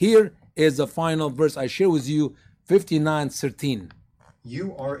 But here is the final verse I share with you, 59:13.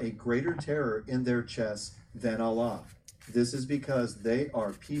 You are a greater terror in their chests than Allah. This is because they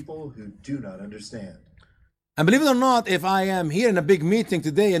are people who do not understand. And believe it or not, if I am here in a big meeting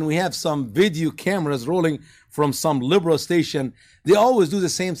today and we have some video cameras rolling from some liberal station, they always do the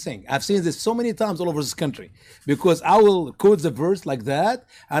same thing. I've seen this so many times all over this country, because I will quote the verse like that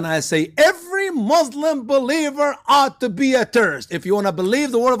and I say, every Muslim believer ought to be a terrorist. If you want to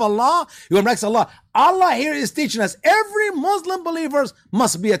believe the word of Allah, you want to practice Allah. Allah here is teaching us every Muslim believer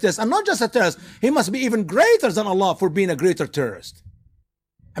must be a terrorist. And not just a terrorist, he must be even greater than Allah for being a greater terrorist.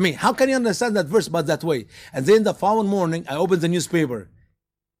 I mean, how can you understand that verse but that way? And then the following morning, I opened the newspaper.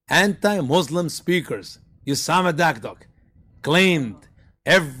 Anti-Muslim speakers, Usama Dakdok, claimed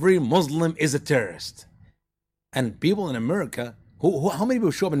every Muslim is a terrorist. And people in America, how many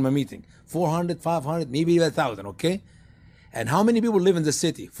people show up in my meeting? 400, 500, maybe 1,000, okay? And how many people live in the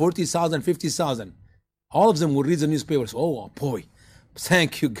city? 40,000, 50,000. All of them will read the newspapers. Oh boy,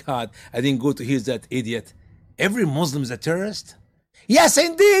 thank you God, I didn't go to hear that idiot. Every Muslim is a terrorist? Yes,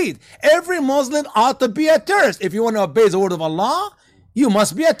 indeed. Every Muslim ought to be a terrorist. If you want to obey the word of Allah, you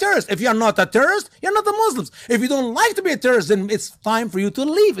must be a terrorist. If you're not a terrorist, you're not a Muslim. If you don't like to be a terrorist, then it's time for you to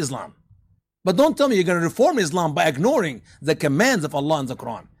leave Islam. But don't tell me you're going to reform Islam by ignoring the commands of Allah in the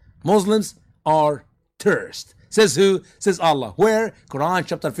Quran. Muslims are terrorists. Says who? Says Allah. Where? Quran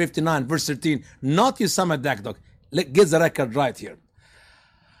chapter 59, verse 13. Not Usama Dakdok. Get the record right here.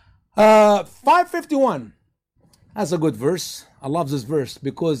 551. That's a good verse. I love this verse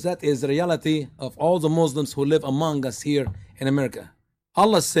because that is the reality of all the Muslims who live among us here in America.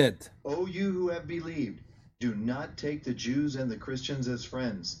 Allah said, O you who have believed, do not take the Jews and the Christians as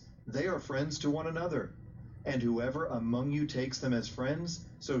friends. They are friends to one another. And whoever among you takes them as friends,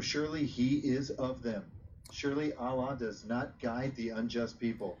 so surely he is of them. Surely Allah does not guide the unjust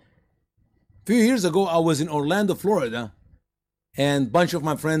people. A few years ago, I was in Orlando, Florida, and a bunch of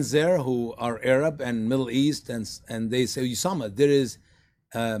my friends there who are Arab and Middle East, and they say, Usama, there is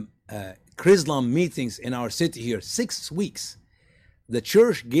Chrislam meetings in our city here, 6 weeks. The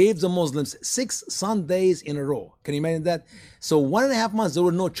church gave the Muslims 6 Sundays in a row. Can you imagine that? So 1.5 months, there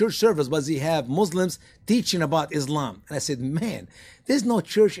were no church service, but they have Muslims teaching about Islam. And I said, man, there's no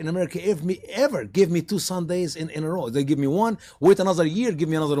church in America ever give me 2 Sundays in a row. They give me one, wait another year, give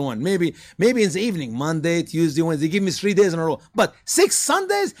me another one. Maybe in the evening, Monday, Tuesday, Wednesday, they give me 3 days in a row. But 6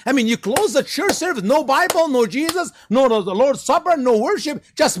 Sundays? I mean, you close the church service, no Bible, no Jesus, no the Lord's Supper, no worship,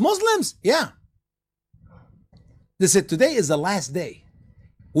 just Muslims? Yeah. They said, today is the last day.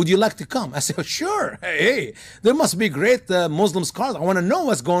 Would you like to come? I said, sure. Hey, there must be great Muslim scholars. I want to know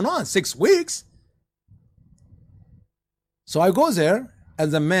what's going on. 6 weeks. So I go there,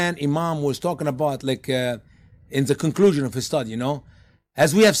 and the man, Imam, was talking about, like, in the conclusion of his study,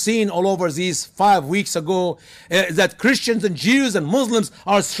 as we have seen all over these 5 weeks ago, that Christians and Jews and Muslims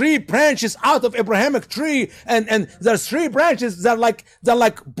are 3 branches out of Abrahamic tree, and there's 3 branches. They're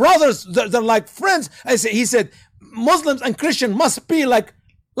like brothers. They're like friends. He said, Muslims and Christian must be like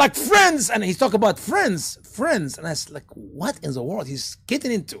friends. And he's talking about friends. And I was like, what in the world he's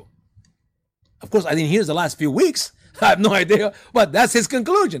getting into? Of course, I didn't hear the last few weeks. I have no idea, but that's his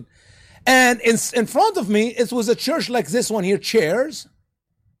conclusion. And in front of me, it was a church like this one here, chairs.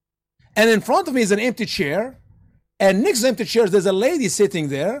 And in front of me is an empty chair. And next to the empty chairs, there's a lady sitting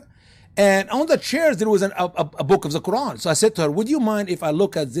there. And on the chairs, there was a book of the Quran. So I said to her, would you mind if I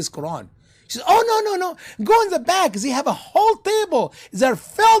look at this Quran? She said, oh, no. Go in the back. They have a whole table. They're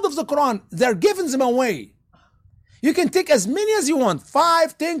filled of the Quran. They're giving them away. You can take as many as you want.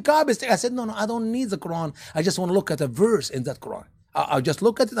 5, 10 copies. I said, no, I don't need the Quran. I just want to look at a verse in that Quran. I'll just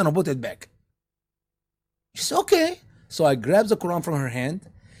look at it and I'll put it back. She said, okay. So I grabbed the Quran from her hand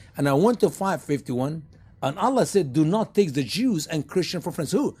and I went to 551. And Allah said, do not take the Jews and Christian for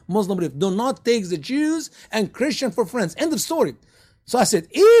friends. Who? Muslim belief. Do not take the Jews and Christian for friends. End of story. So I said,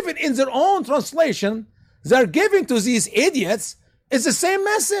 even in their own translation, they're giving to these idiots, it's the same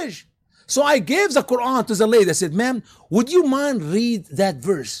message. So I gave the Quran to the lady. I said, ma'am, would you mind read that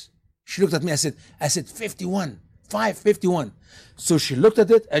verse? She looked at me. I said 51, 551. So she looked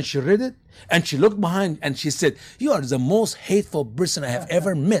at it and she read it and she looked behind and she said, you are the most hateful person I have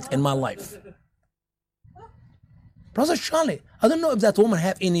ever met in my life. Brother Charlie, I don't know if that woman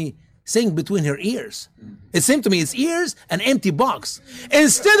have any thing between her ears. It seemed to me it's ears, an empty box.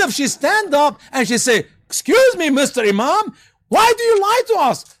 Instead of she stand up and she say, excuse me, Mr. Imam, why do you lie to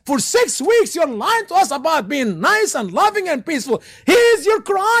us? For 6 weeks you're lying to us about being nice and loving and peaceful. Here's your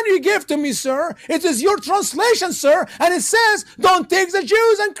Quran you gave to me, sir. It is your translation, sir. And it says, don't take the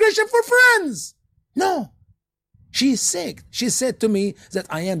Jews and Christians for friends. No. She's sick. She said to me that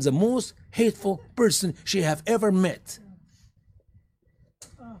I am the most hateful person she have ever met.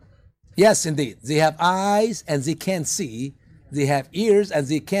 Yes, indeed. They have eyes and they can't see. They have ears and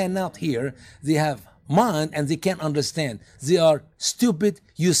they cannot hear. They have mind and they can't understand. They are stupid,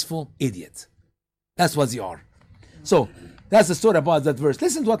 useful idiots. That's what they are. So that's the story about that verse.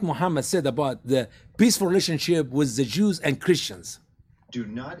 Listen to what Muhammad said about the peaceful relationship with the Jews and Christians. Do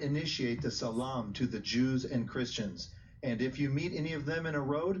not initiate the salam to the Jews and Christians, and if you meet any of them in a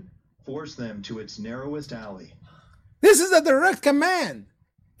road, force them to its narrowest alley. This is a direct command.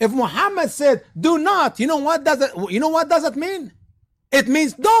 If Muhammad said, do not, you know what does it mean? It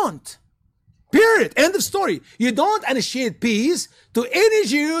means don't. Period. End of story. You don't initiate peace to any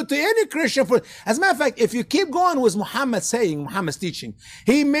Jew, to any Christian. As a matter of fact, if you keep going with Muhammad's teaching,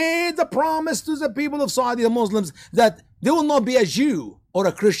 he made the promise to the people of Saudi, the Muslims, that there will not be a Jew or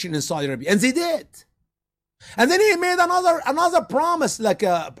a Christian in Saudi Arabia. And they did. And then he made another promise, like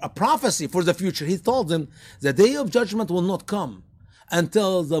a prophecy for the future. He told them the day of judgment will not come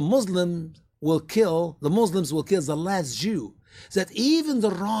until the Muslims will kill the last Jew. That even the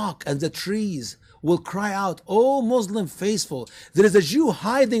rock and the trees will cry out, "O Muslim faithful, there is a Jew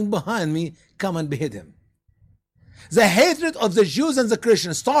hiding behind me, come and behead him." The hatred of the Jews and the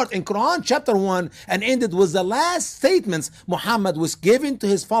Christians start in Quran chapter 1 and ended with the last statements Muhammad was giving to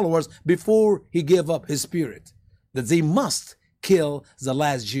his followers before he gave up his spirit, that they must kill the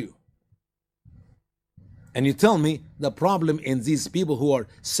last Jew. And you tell me the problem in these people who are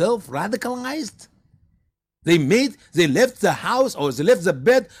self-radicalized? They left the house or they left the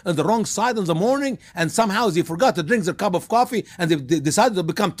bed on the wrong side in the morning and somehow they forgot to drink their cup of coffee and they decided to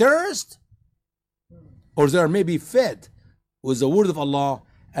become terrorists? Or they are maybe fed with the word of Allah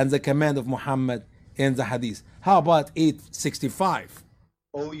and the command of Muhammad in the hadith. How about 865?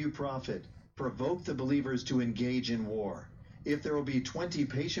 O you prophet, provoke the believers to engage in war. If there will be 20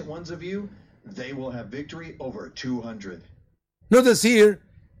 patient ones of you, they will have victory over 200. Notice here,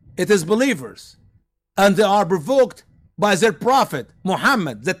 it is believers. And they are provoked by their prophet,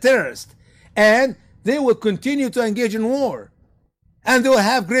 Muhammad, the terrorist. And they will continue to engage in war. And they will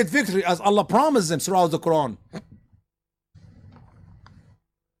have great victory as Allah promised them throughout the Quran.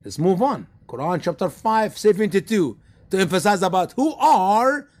 Let's move on. Quran chapter 5:72 to emphasize about who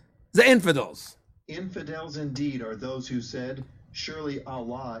are the infidels. Infidels indeed are those who said, surely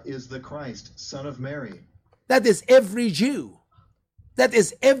Allah is the Christ, son of Mary. That is every Jew. That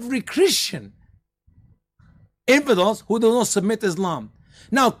is every Christian. Infidels who do not submit to Islam.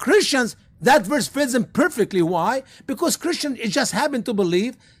 Now Christians, that verse fits in perfectly. Why? Because Christians just happen to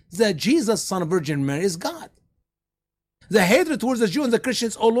believe that Jesus, son of Virgin Mary, is God. The hatred towards the Jews and the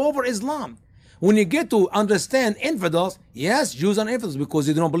Christians all over Islam. When you get to understand infidels, yes, Jews are infidels because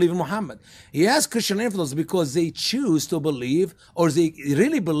they don't believe in Muhammad. Yes, Christian infidels because they choose to believe or they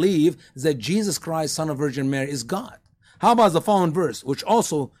really believe that Jesus Christ, son of Virgin Mary, is God. How about the following verse, which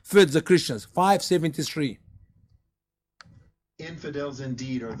also fits the Christians, 5:73. Infidels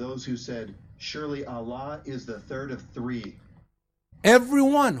indeed are those who said, surely Allah is the third of three.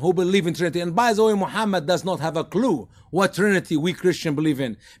 Everyone who believes in Trinity, and by the way, Muhammad does not have a clue what Trinity we Christian believe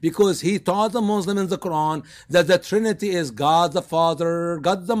in, because he taught the Muslim in the Quran that the Trinity is God the Father,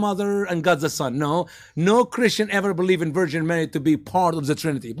 God the Mother, and God the Son. No Christian ever believed in Virgin Mary to be part of the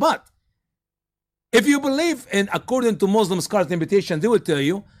Trinity. But if you believe in, according to Muslim scholars' invitation, they will tell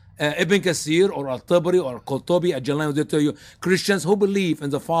you, Ibn Kathir or Al-Tabari or Qurtubi, Al-Jalani, they tell you, Christians who believe in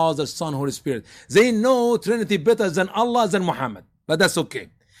the Father, Son, Holy Spirit, they know Trinity better than Allah, than Muhammad. But that's okay.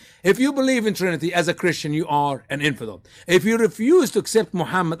 If you believe in Trinity as a Christian, you are an infidel. If you refuse to accept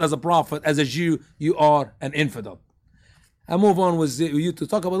Muhammad as a prophet, as a Jew, you are an infidel. I move on with you to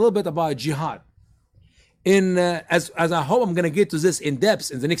talk a little bit about jihad. As I hope I'm going to get to this in depth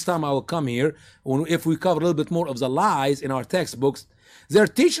in the next time I will come here, if we cover a little bit more of the lies in our textbooks. They're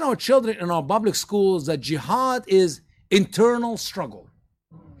teaching our children in our public schools that jihad is internal struggle.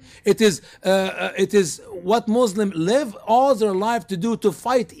 It is what Muslims live all their life to do, to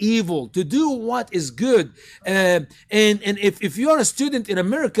fight evil, to do what is good. And if you're a student in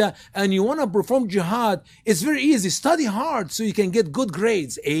America and you want to perform jihad, it's very easy. Study hard so you can get good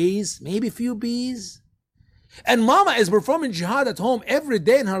grades, A's, maybe a few B's. And mama is performing jihad at home every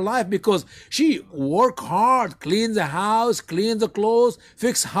day in her life because she work hard, clean the house, clean the clothes,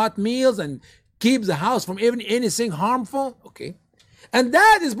 fix hot meals, and keep the house from even anything harmful. Okay. And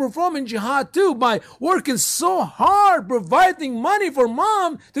dad is performing jihad too by working so hard, providing money for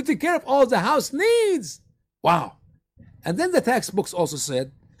mom to take care of all the house needs. Wow. And then the textbooks also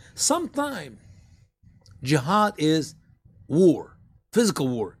said, sometimes jihad is war, physical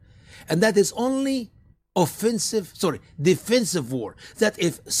war. And that is only defensive war. That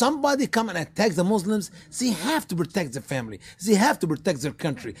if somebody come and attack the Muslims, they have to protect their family. They have to protect their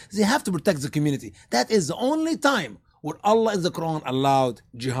country. They have to protect the community. That is the only time where Allah in the Quran allowed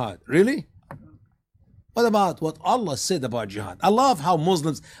jihad. Really? What about what Allah said about jihad? I love how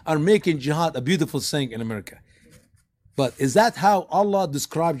Muslims are making jihad a beautiful thing in America. But is that how Allah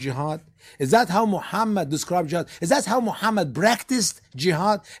described jihad? Is that how Muhammad described jihad? Is that how Muhammad practiced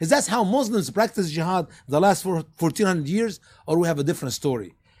jihad? Is that how Muslims practice jihad the last 1400 years? Or we have a different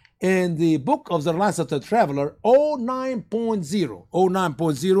story? In the book of the Reliance of the Traveler,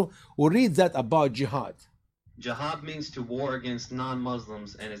 09.0, we read that about jihad. Jihad means to war against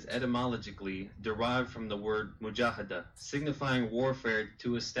non-Muslims and is etymologically derived from the word mujahada, signifying warfare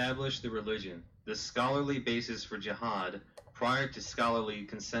to establish the religion. The scholarly basis for jihad, prior to scholarly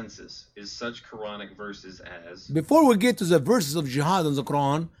consensus, is such Quranic verses as... Before we get to the verses of jihad in the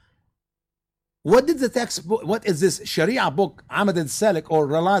Quran, what did the text, what is this Sharia book, Ahmad al-Salik or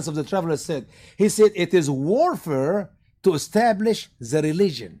Reliance of the Traveler said? He said it is warfare to establish the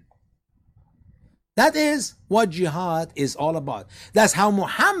religion. That is what jihad is all about. That's how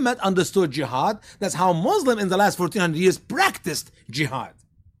Muhammad understood jihad. That's how Muslim in the last 1400 years practiced jihad.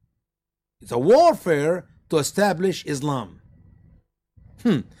 It's a warfare to establish Islam.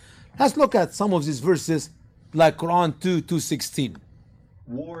 Let's look at some of these verses like Quran 2:16.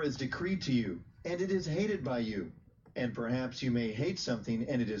 War is decreed to you, and it is hated by you. And perhaps you may hate something,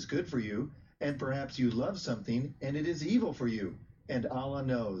 and it is good for you. And perhaps you love something, and it is evil for you. And Allah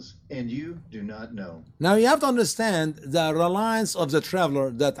knows, and you do not know. Now you have to understand the Reliance of the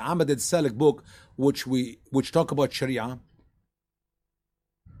Traveler, that Ahmad al-Salik book, which talk about Sharia,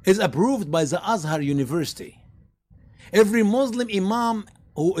 is approved by the Azhar University. Every Muslim Imam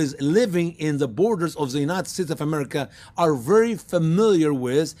who is living in the borders of the United States of America are very familiar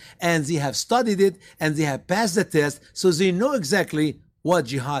with, and they have studied it, and they have passed the test, so they know exactly what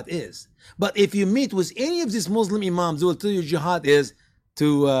jihad is. But if you meet with any of these Muslim Imams, they will tell you jihad is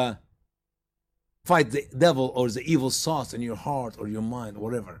to fight the devil or the evil thoughts in your heart or your mind, or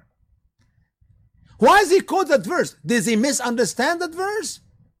whatever. Why does he quote that verse? Does he misunderstand that verse?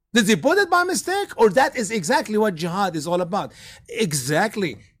 Did he put it by mistake? Or that is exactly what jihad is all about?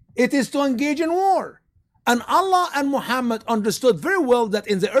 Exactly. It is to engage in war. And Allah and Muhammad understood very well that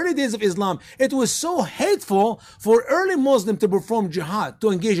in the early days of Islam, it was so hateful for early Muslims to perform jihad, to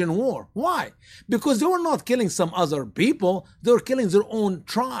engage in war. Why? Because they were not killing some other people, they were killing their own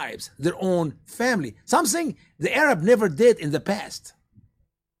tribes, their own family. Something the Arab never did in the past.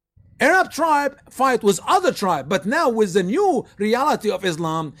 Arab tribe fight with other tribe, but now with the new reality of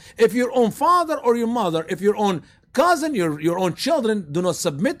Islam, if your own father or your mother, if your own cousin, your own children do not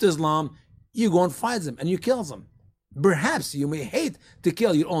submit to Islam, you go and fight them and you kill them. Perhaps you may hate to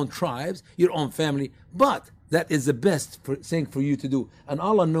kill your own tribes, your own family, but that is the best thing for you to do. And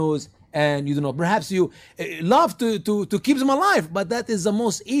Allah knows, and you do not. Perhaps you love to keep them alive, but that is the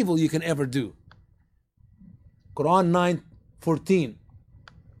most evil you can ever do. Quran 9:14.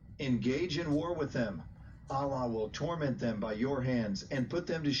 Engage in war with them. Allah will torment them by your hands and put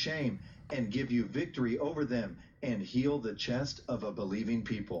them to shame and give you victory over them and heal the chest of a believing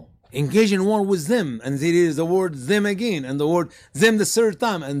people. Engage in war with them, and there is the word them again, and the word them the third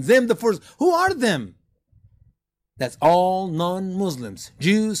time, and them the first. Who are them? That's all non-Muslims,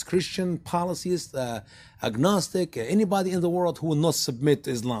 Jews, Christian, polytheists, agnostic, anybody in the world who will not submit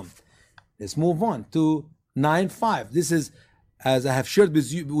to Islam. Let's move on to 9:5. This is, as I have shared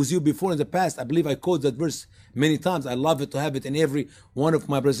with you before in the past, I believe I quote that verse many times. I love it to have it in every one of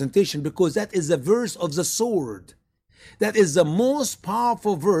my presentation, because that is the verse of the sword. That is the most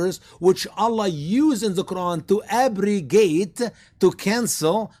powerful verse which Allah used in the Quran to abrogate, to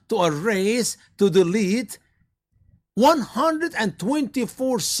cancel, to erase, to delete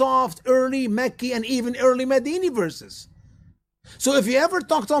 124 soft early Mecca and even early Medini verses. So if you ever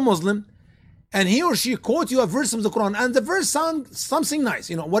talk to a Muslim and he or she quote you a verse from the Quran, and the verse sounds something nice,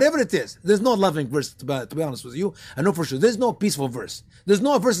 whatever it is. There's no loving verse, to be honest with you. I know for sure. There's no peaceful verse. There's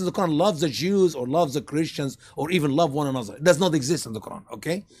no verse in the Quran loves the Jews or loves the Christians or even love one another. It does not exist in the Quran,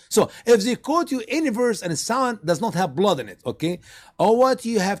 okay? So if they quote you any verse and it does not have blood in it, okay? All what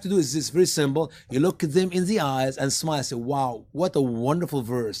you have to do is this very simple. You look at them in the eyes and smile and say, wow, what a wonderful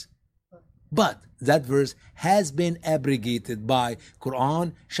verse. But that verse has been abrogated by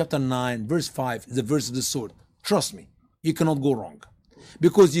Quran chapter 9 verse 5, the verse of the sword. Trust me, you cannot go wrong.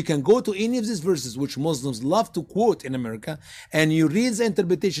 Because you can go to any of these verses which Muslims love to quote in America, and you read the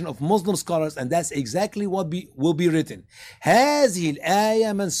interpretation of Muslim scholars, and that's exactly what will be written. هذه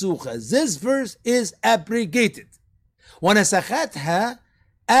الآية منسوخة. This verse is abrogated. ونسختها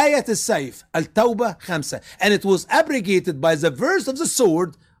آية السيف التوبة 5, and it was abrogated by the verse of the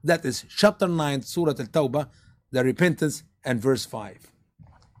sword, that is chapter 9 Surah Al-Tawbah, the repentance, and verse 5.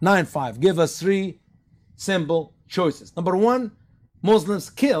 9:5 give us 3 simple choices. Number 1, Muslims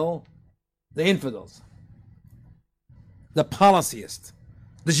kill the infidels, the polytheists,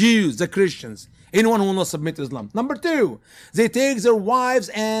 the Jews, the Christians, anyone who will not submit to Islam. Number 2, they take their wives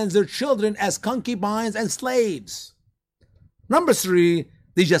and their children as concubines and slaves. Number 3,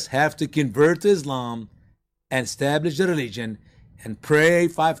 they just have to convert to Islam and establish the religion and pray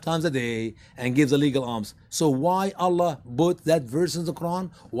 5 times a day and give the legal alms. So why Allah put that verse in the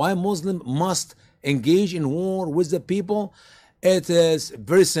Quran? Why Muslim must engage in war with the people? It is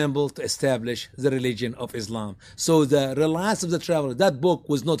very simple to establish the religion of Islam. So the Reliance of the Traveler, that book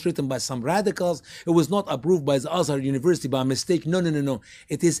was not written by some radicals. It was not approved by the Azhar University by mistake. No.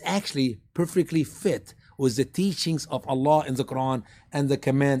 It is actually perfectly fit with the teachings of Allah in the Quran and the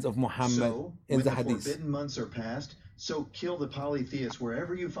commands of Muhammad So, in when the the Hadith. forbidden months are past, so kill the polytheists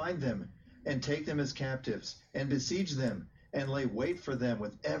wherever you find them, and take them as captives, and besiege them, and lay wait for them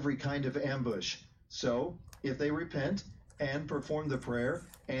with every kind of ambush. So, if they repent, and perform the prayer,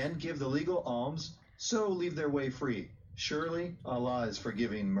 and give the legal alms, so leave their way free. Surely Allah is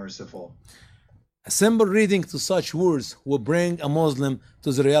forgiving, merciful. A simple reading to such words will bring a Muslim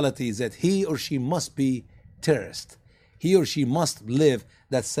to the reality that he or she must be terrorist. He or she must live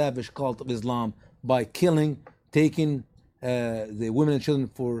that savage cult of Islam by killing, taking the women and children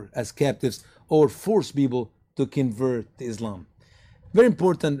as captives, or force people to convert to Islam. Very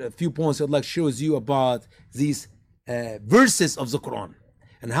important, a few points I'd like to show you about these verses of the Quran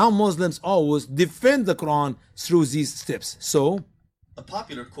and how Muslims always defend the Quran through these steps. So, A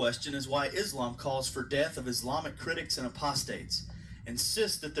popular question is why Islam calls for death of Islamic critics and apostates,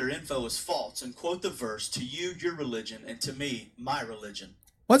 insists that their info is false, and quote the verse, "To you, your religion, and to me, my religion."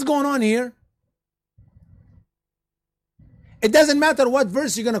 what's going on here? It doesn't matter what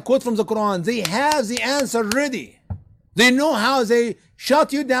verse you're going to quote from the Quran. They have the answer ready. They know how they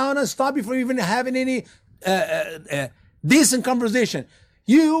shut you down and stop you from even having any decent conversation.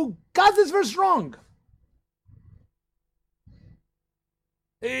 You got this verse wrong.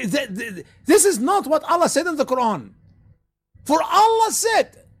 This is not what Allah said in the Quran. For Allah said,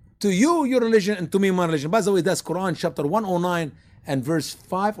 "To you your religion, and to me my religion." By the way, that's Quran chapter 109 and verse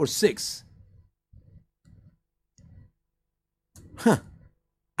 5 or 6.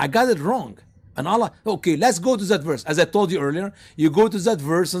 I got it wrong. And Allah, okay, let's go to that verse. As I told you earlier, you go to that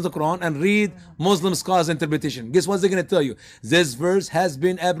verse in the Quran and read Muslim scholars' interpretation. Guess what they're going to tell you? This verse has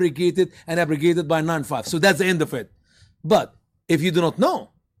been abrogated by 9:5. So that's the end of it. But if you do not know,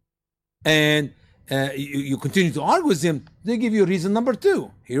 and you continue to argue with them, they give you reason number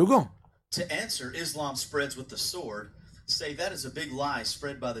 2. Here you go. To answer Islam spreads with the sword, say that is a big lie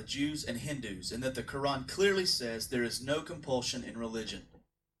spread by the Jews and Hindus, and that the Quran clearly says there is no compulsion in religion.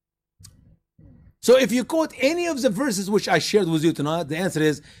 So if you quote any of the verses which I shared with you tonight, the answer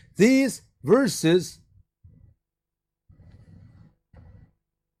is these verses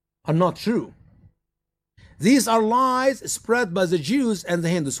are not true. These are lies spread by the Jews and the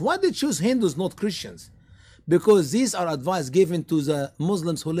Hindus. Why did they choose Hindus, not Christians? Because these are advice given to the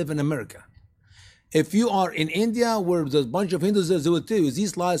Muslims who live in America. If you are in India where there's a bunch of Hindus, they will tell you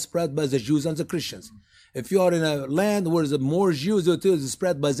these lies spread by the Jews and the Christians. If you are in a land where there's more Jews, they will tell you it's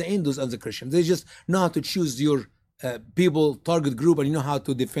spread by the Hindus and the Christians. They just know how to choose your people, target group, and you know how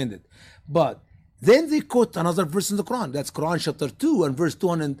to defend it. But then they quote another verse in the Quran. That's Quran chapter 2 and verse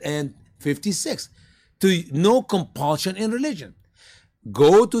 256. To no compulsion in religion.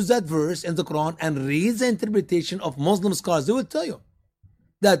 Go to that verse in the Quran and read the interpretation of Muslim scholars. They will tell you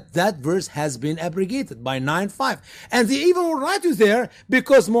that verse has been abrogated by 9:5. And they even will write you there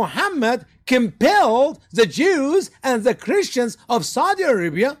because Muhammad compelled the Jews and the Christians of Saudi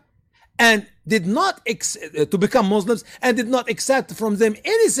Arabia and did not to become Muslims and did not accept from them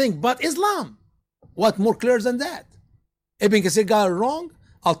anything but Islam. What more clear than that? Ibn Kathir got it wrong,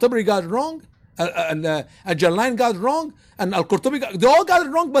 Al-Tabari got it wrong, and Al-Jalalain got it wrong, and Al-Qurtubi they all got it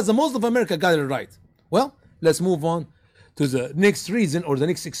wrong, but the Muslim of America got it right. Well, let's move on to the next reason or the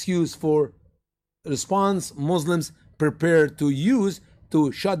next excuse for response Muslims prepare to use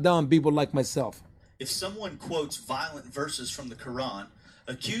to shut down people like myself. If someone quotes violent verses from the Quran,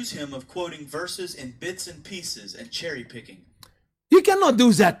 accuse him of quoting verses in bits and pieces and cherry picking. You cannot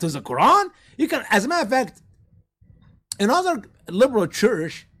do that to the Quran. You can, as a matter of fact, another liberal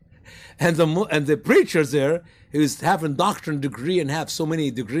church and the preacher there, who's having doctorate degree and have so many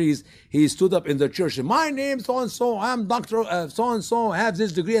degrees, he stood up in the church and, my name so and so, I'm Doctor so and so, have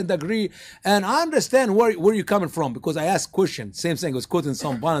this degree and degree, and I understand where you're coming from, because I asked question, same thing, I was quoting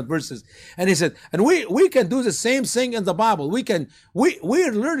some Bible verses, and he said, and we can do the same thing in the Bible. We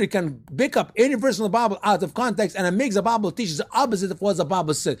literally can pick up any verse in the Bible out of context and it makes the Bible teach the opposite of what the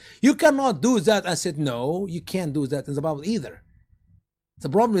Bible said. You cannot do that. I said, no, you can't do that in the Bible either. The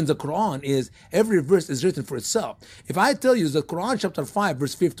problem in the Quran is every verse is written for itself. If I tell you that Quran chapter 5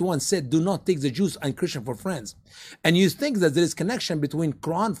 verse 51 said, do not take the Jews and Christian for friends, and you think that there is connection between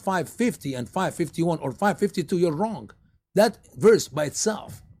Quran 550 and 551 or 552, you're wrong. That verse by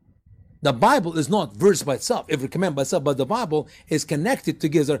itself. The Bible is not verse by itself, every command by itself, but the Bible is connected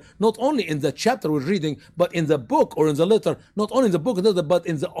together, not only in the chapter we're reading, but in the book or in the letter, not only in the book, but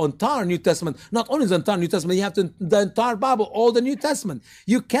in the entire New Testament. Not only in the entire New Testament, you have the entire Bible, all the New Testament.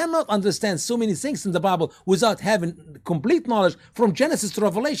 You cannot understand so many things in the Bible without having complete knowledge from Genesis to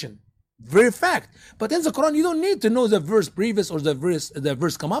Revelation. Very fact. But in the Quran, you don't need to know the verse previous or the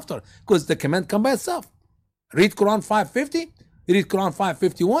verse come after, because the command come by itself. Read Quran 550, read Quran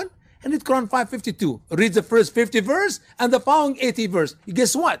 551, and read Quran 552. Read the first 50 verse and the following 80 verse.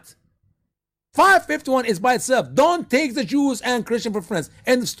 Guess what? 551 is by itself. Don't take the Jews and Christian for friends.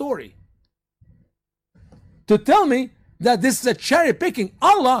 End of story. To tell me that this is a cherry picking,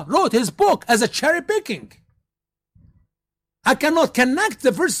 Allah wrote his book as a cherry picking. I cannot connect the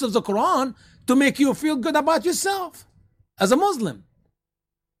verses of the Quran to make you feel good about yourself as a Muslim.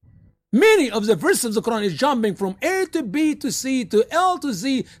 Many of the verses of the Quran is jumping from A to B to C to L to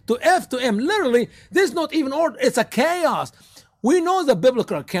Z to F to M. Literally, there's not even order. It's a chaos. We know the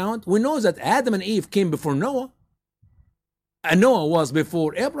biblical account. We know that Adam and Eve came before Noah. And Noah was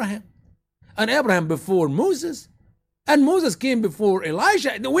before Abraham. And Abraham before Moses. And Moses came before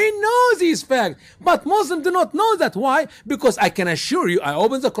Elijah. We know these facts. But Muslims do not know that. Why? Because I can assure you, I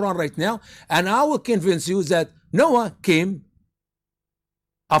open the Quran right now, and I will convince you that Noah came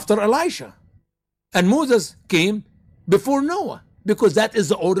after Elisha, and Moses came before Noah, because that is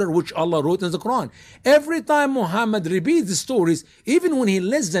the order which Allah wrote in the Quran. Every time Muhammad repeats the stories, even when he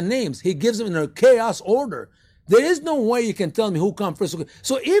lists the names, he gives them in a chaos order. There is no way you can tell me who came first.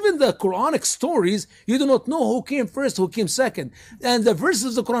 So even the Quranic stories, you do not know who came first, who came second. And the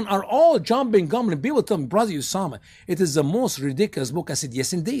verses of the Quran are all jumping, gumbling. People tell me, Brother Usama, it is the most ridiculous book. I said,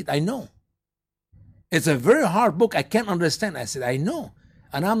 yes, indeed, I know. It's a very hard book. I can't understand. I said, I know.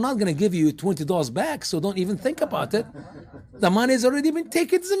 And I'm not going to give you $20 back, so don't even think about it. The money has already been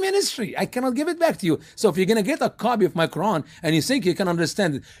taken to the ministry. I cannot give it back to you. So if you're going to get a copy of my Quran and you think you can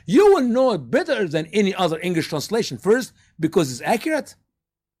understand it, you will know it better than any other English translation. First, because it's accurate.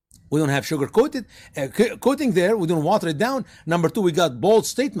 We don't have sugar coating there. We don't water it down. Number two, we got bold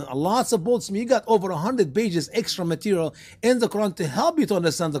statement. Lots of bold statement. You got over 100 pages extra material in the Quran to help you to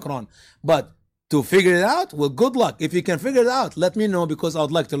understand the Quran. But to figure it out, well, good luck. If you can figure it out, let me know, because I'd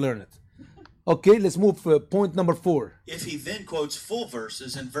like to learn it. Okay, let's move to point number 4. If he then quotes full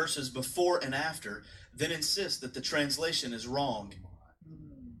verses and verses before and after, then insists that the translation is wrong.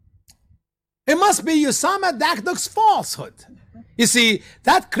 It must be Usama Dakduk's falsehood. You see,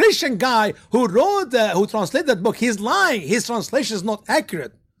 that Christian guy who translated that book, he's lying. His translation is not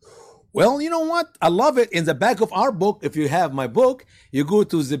accurate. Well, you know what? I love it. In the back of our book, if you have my book, you go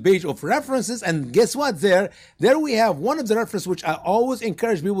to the page of references, and guess what? There we have one of the references which I always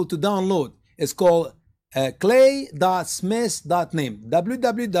encourage people to download. It's called clay.smith.name.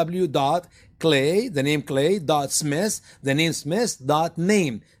 www.clay, the name clay.smith, the name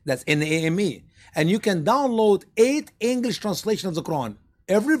smith.name. That's N-A-M-E. And you can download 8 English translations of the Quran.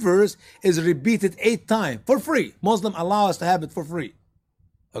 Every verse is repeated 8 times for free. Muslims allow us to have it for free.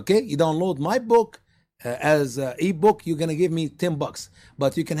 Okay, you download my book as an ebook, you're going to give me $10,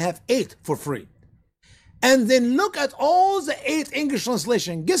 but you can have 8 for free. And then look at all the 8 English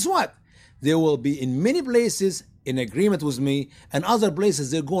translation. Guess what? They will be in many places in agreement with me, and other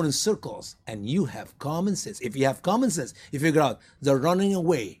places they're going in circles. And you have common sense. If you have common sense, you figure out they're running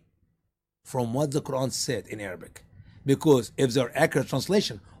away from what the Quran said in Arabic. Because if they're accurate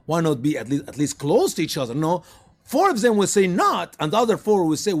translation, why not be at least close to each other? No. 4 of them will say not, and the other 4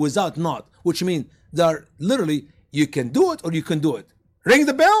 will say without not, which means they're literally, you can do it or you can do it. Ring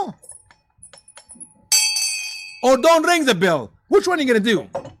the bell or don't ring the bell. Which one are you going to do?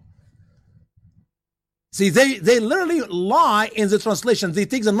 See, they literally lie in the translation. They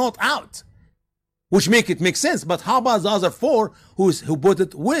take the not out, which make sense. But how about the other 4 who put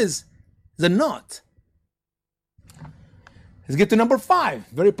it with the not? Let's get to number 5.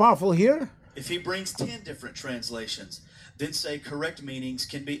 Very powerful here. If he brings 10 different translations, then say correct meanings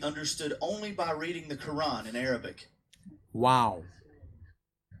can be understood only by reading the Quran in Arabic. Wow.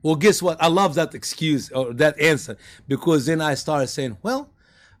 Well, guess what? I love that excuse or that answer, because then I started saying, well,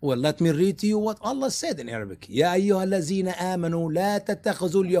 let me read to you what Allah said in Arabic. يا أيها الذين آمنوا لا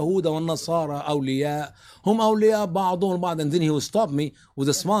تتخذوا اليهود والنصارى أولياء هم أولياء بعضهم بعض. And then he will stop me with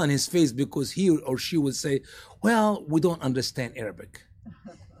a smile on his face, because he or she would say, well, we don't understand Arabic.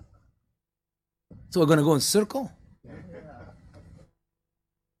 So we're going to go in circle?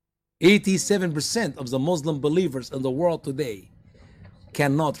 87% of the Muslim believers in the world today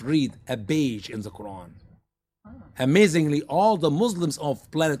cannot read a page in the Quran. Amazingly, all the Muslims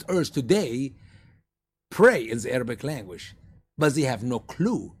of planet Earth today pray in the Arabic language, but they have no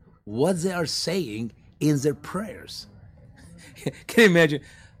clue what they are saying in their prayers. Can you imagine?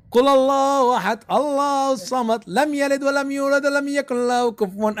 قل الله أحد الله الصمد لم يلد ولم يولد ولم يكن له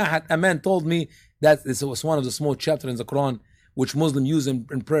كفوا أحد. A man told me that this was one of the small chapters in the Quran which Muslims use in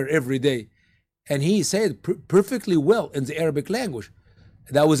prayer every day, and he said perfectly well in the Arabic language.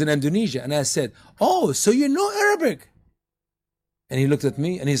 That was in Indonesia, and I said, oh, so you know Arabic? And he looked at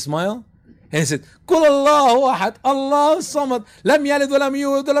me and he smiled and he said, قل الله أحد الله الصمد لم يلد ولم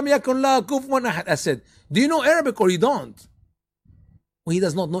يولد ولم يكن له كفوا أحد. I said, do you know Arabic or you don't? Well, he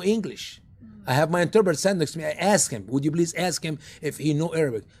does not know English. I have my interpreter stand next to me. I ask him, would you please ask him if he know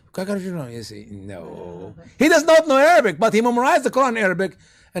Arabic? He said, no. He does not know Arabic, but he memorized the Quran in Arabic.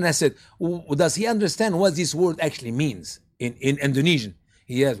 And I said, does he understand what this word actually means in Indonesian?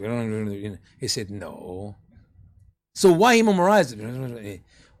 Yes. He said, no. So why he memorized it?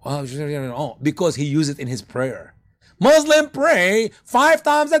 Well, because he used it in his prayer. Muslims pray 5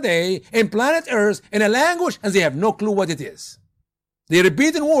 times a day in planet Earth in a language, and they have no clue what it is. They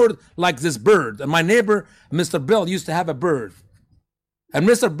repeat a word like this bird. And my neighbor, Mr. Bell, used to have a bird. And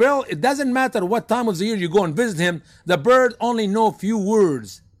Mr. Bell, it doesn't matter what time of the year you go and visit him, the bird only knows a few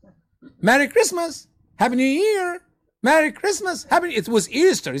words. Merry Christmas, Happy New Year, Merry Christmas, it was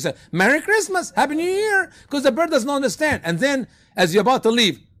Easter. He said, Merry Christmas, Happy New Year, because the bird doesn't understand. And then, as you're about to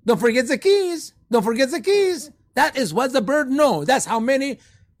leave, don't forget the keys, don't forget the keys. That is what the bird knows. That's how many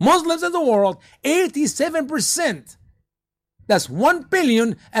Muslims in the world, 87%. That's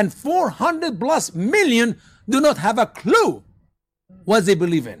 1,400,000,000 plus do not have a clue what they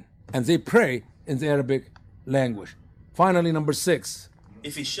believe in. And they pray in the Arabic language. Finally, number 6.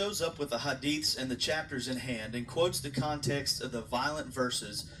 If he shows up with the hadiths and the chapters in hand and quotes the context of the violent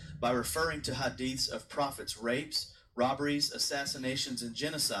verses by referring to hadiths of prophets' rapes, robberies, assassinations, and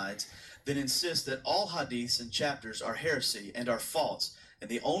genocides, then insists that all hadiths and chapters are heresy and are false, and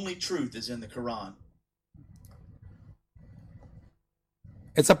the only truth is in the Quran.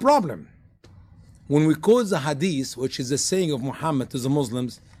 It's a problem. When we quote the hadith, which is the saying of Muhammad to the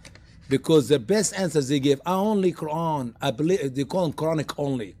Muslims, because the best answers they give are only Quran. I believe they call them Quranic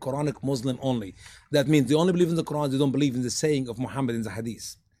only, Quranic Muslim only. That means they only believe in the Quran, they don't believe in the saying of Muhammad in the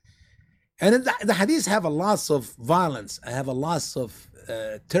hadith. And the hadiths have a lot of violence, have a lot of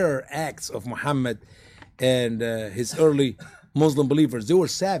terror acts of Muhammad and his early Muslim believers. They were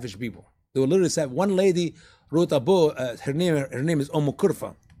savage people. They were literally savage. One lady wrote a book, her name is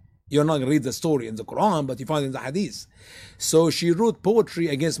Kurfa. You're not going to read the story in the Quran, but you find it in the hadith. So she wrote poetry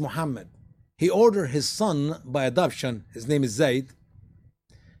against Muhammad. He ordered his son by adoption, his name is Zayd,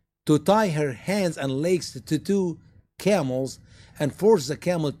 to tie her hands and legs to 2 camels and force the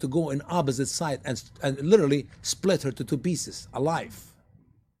camel to go in opposite side and literally split her to 2 pieces, alive.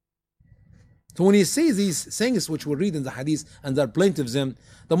 So when you see these things which we read in the hadith and there are plenty of them,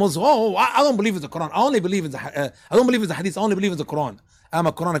 the Muslims, I don't believe in the Quran. I only believe in the I don't believe in the hadith. I only believe in the Quran. I'm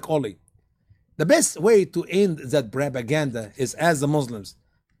a Quranic only. The best way to end that propaganda is as the Muslims.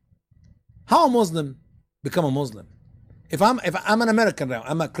 How a Muslim become a Muslim? If I'm an American now,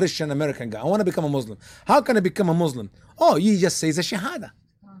 I'm a Christian American guy. I want to become a Muslim. How can I become a Muslim? Oh, you just say the Shahada.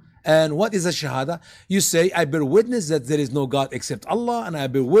 And what is a Shahada? You say, I bear witness that there is no God except Allah, and I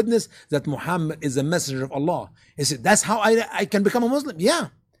bear witness that Muhammad is a messenger of Allah. You say, that's how I can become a Muslim? Yeah.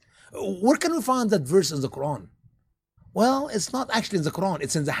 Where can we find that verse in the Quran? Well, it's not actually in the Quran.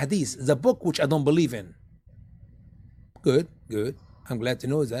 It's in the Hadith, the book which I don't believe in. Good. I'm glad to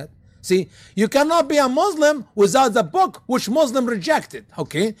know that. See, you cannot be a Muslim without the book which Muslim rejected.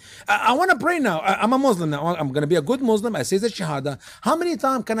 Okay, I want to pray now. I'm a Muslim now. I'm going to be a good Muslim. I say the Shahada. How many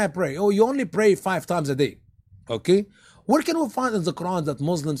times can I pray? Oh, you only pray 5 times a day. Okay, where can we find in the Quran that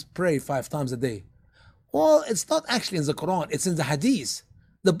Muslims pray 5 times a day? Well, it's not actually in the Quran. It's in the Hadith,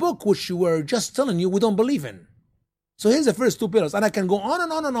 the book which we were just telling you we don't believe in. So here's the first two pillars, and I can go on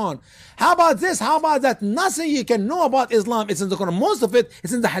and on and on. How about this? How about that? Nothing you can know about Islam, it's in the Quran. Most of it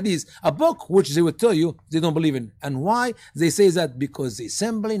is in the Hadith, a book which they would tell you they don't believe in. And why? They say that because they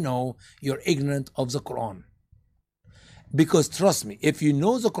simply know you're ignorant of the Quran. Because trust me, if you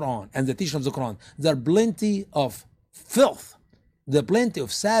know the Quran and the teaching of the Quran, there are plenty of filth. There are plenty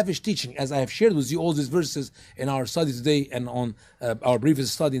of savage teaching, as I have shared with you all these verses in our study today and on our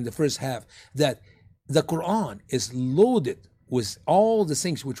previous study in the first half, that the Quran is loaded with all the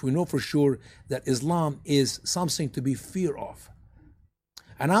things which we know for sure that Islam is something to be fear of.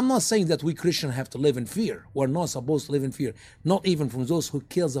 And I'm not saying that we Christians have to live in fear. We're not supposed to live in fear, not even from those who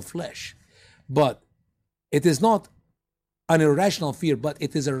kill the flesh. But it is not an irrational fear, but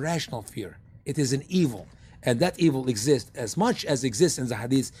it is a rational fear. It is an evil. And that evil exists as much as exists in the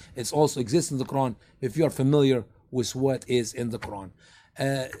Hadith. It also exists in the Quran, if you are familiar with what is in the Quran.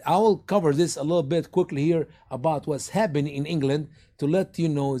 I will cover this a little bit quickly here about what's happening in England to let you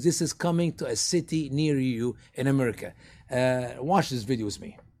know this is coming to a city near you in America. Watch this video with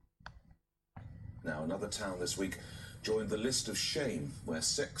me. Now, another town this week joined the list of shame, where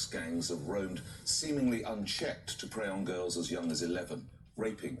sex gangs have roamed seemingly unchecked to prey on girls as young as 11,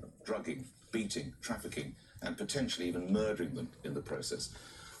 raping, drugging, beating, trafficking, and potentially even murdering them in the process.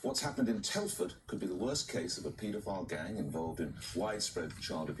 What's happened in Telford could be the worst case of a paedophile gang involved in widespread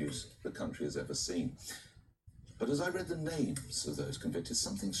child abuse the country has ever seen. But as I read the names of those convicted,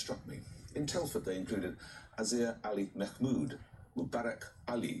 something struck me. In Telford, they included Azir Ali Mahmoud, Mubarak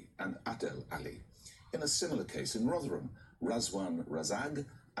Ali, and Adel Ali. In a similar case in Rotherham, Razwan Razag,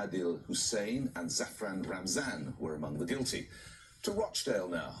 Adil Hussein, and Zafran Ramzan were among the guilty. To Rochdale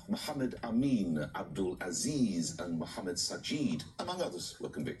now, Mohammed Amin, Abdul Aziz, and Mohammed Sajid, among others, were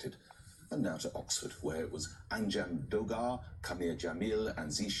convicted. And now to Oxford, where it was Anjam Dogar, Kamir Jamil,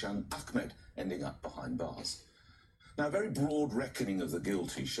 and Zishan Ahmed ending up behind bars. Now, a very broad reckoning of the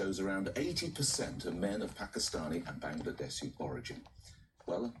guilty shows around 80% are men of Pakistani and Bangladeshi origin.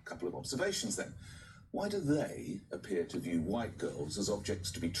 Well, a couple of observations then. Why do they appear to view white girls as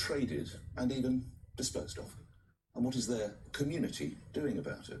objects to be traded and even disposed of? And what is their community doing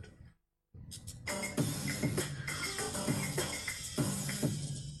about it?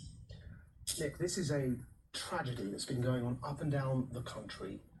 Nick, this is a tragedy that's been going on up and down the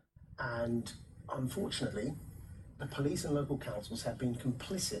country, and unfortunately, the police and local councils have been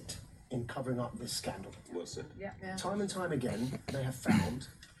complicit in covering up this scandal. What's it? Time and time again, they have found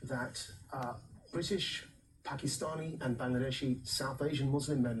that British, Pakistani, and Bangladeshi South Asian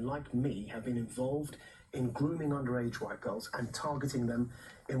Muslim men like me have been involved in grooming underage white girls and targeting them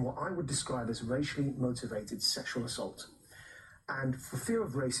in what I would describe as racially motivated sexual assault. And for fear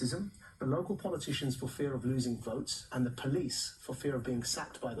of racism, the local politicians for fear of losing votes, and the police for fear of being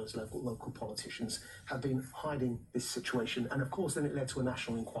sacked by those local politicians, have been hiding this situation. And of course, then it led to a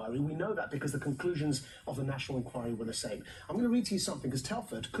national inquiry. We know that because the conclusions of the national inquiry were the same. I'm going to read to you something, because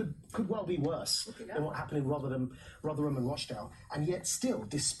Telford could well be worse than what happened in Rotherham and Rochdale. And yet still,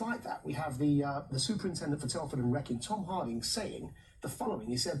 despite that, we have the superintendent for Telford and Wrecking, Tom Harding, saying the following.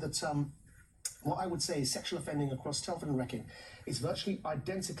 He said that what I would say is sexual offending across Telford and Wrecking is virtually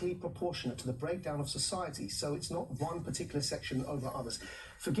identically proportionate to the breakdown of society. So it's not one particular section over others.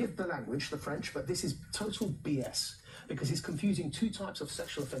 Forgive the language, the French, but this is total BS, because he's confusing two types of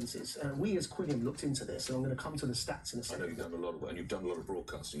sexual offences. And we as Quilliam looked into this, and I'm going to come to the stats in a second. I know you've done a lot of, and you've done a lot of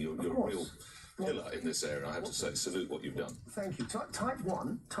broadcasting. You're a real pillar in this area. I have to say, salute what you've done. Thank you. Type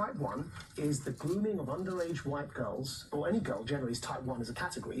 1 is the grooming of underage white girls, or any girl generally is type 1 as a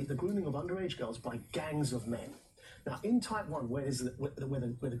category, the grooming of underage girls by gangs of men. Now, in type 1, where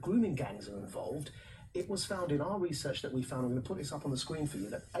the grooming gangs are involved, it was found in our research that we found, I'm going to put this up on the screen for you,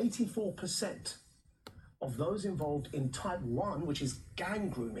 that 84% of those involved in type 1, which is gang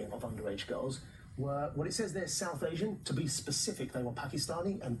grooming of underage girls, were, what it says there, South Asian. To be specific, they were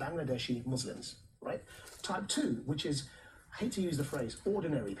Pakistani and Bangladeshi Muslims, right? Type 2, which is, I hate to use the phrase,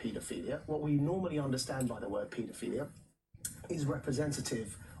 ordinary paedophilia, what we normally understand by the word paedophilia, is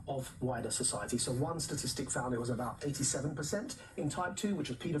representative of wider society. So one statistic found it was about 87% in type 2, which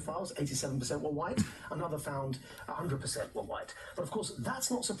was paedophiles, 87% were white. Another found 100% were white. But of course, that's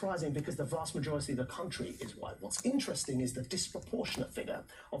not surprising, because the vast majority of the country is white. What's interesting is the disproportionate figure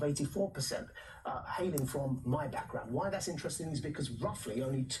of 84% hailing from my background. Why that's interesting is because roughly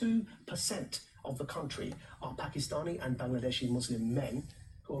only 2% of the country are Pakistani and Bangladeshi Muslim men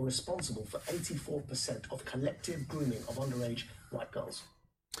who are responsible for 84% of collective grooming of underage white girls.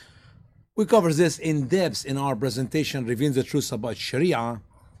 We cover this in depth in our presentation, Revealing the Truth about Sharia,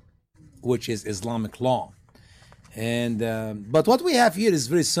 which is Islamic law. And but what we have here is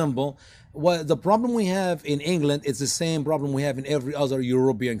very simple. What the problem we have in England is the same problem we have in every other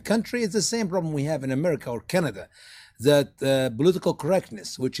European country. It's the same problem we have in America or Canada. That political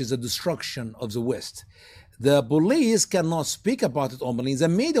correctness, which is a destruction of the West. The police cannot speak about it openly. The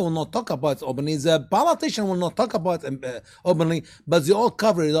media will not talk about it openly. The politician will not talk about it openly, but they all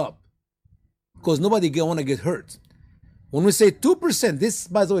cover it up because nobody want to get hurt. When we say 2%, this,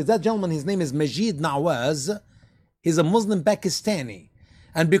 by the way, that gentleman, his name is Majid Nawaz. He's a Muslim Pakistani.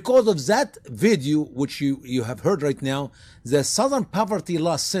 And because of that video, which you have heard right now, the Southern Poverty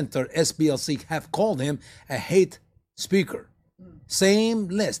Law Center, SPLC, have called him a hate speaker. Same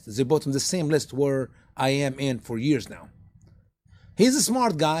list. They put him the same list where I am in for years now. He's a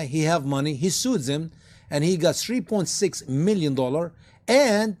smart guy. He have money. He sued them, and he got $3.6 million,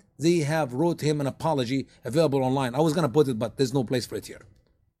 and they have wrote him an apology available online. I was going to put it, but there's no place for it here.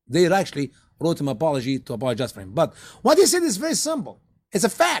 They actually wrote him an apology to apologize for him. But what he said is very simple. It's a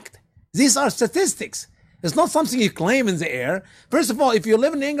fact. These are statistics. It's not something you claim in the air. First of all, if you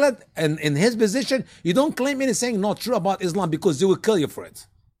live in England and in his position, you don't claim anything not true about Islam because they will kill you for it.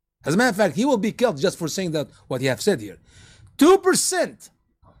 As a matter of fact, he will be killed just for saying that what you have said here. 2%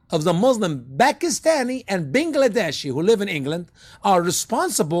 of the Muslim Pakistani and Bangladeshi who live in England are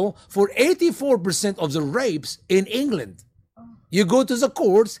responsible for 84% of the rapes in England. You go to the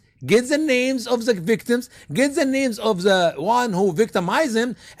courts, get the names of the victims, get the names of the one who victimized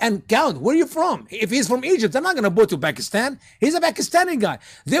him, and count. Where are you from? If he's from Egypt, they're not going to go to Pakistan. He's a Pakistani guy.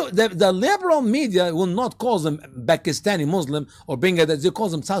 The liberal media will not call them Pakistani Muslim or Bangladesh. They call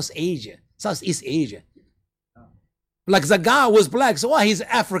them Southeast Asia. Like the guy was black, so he's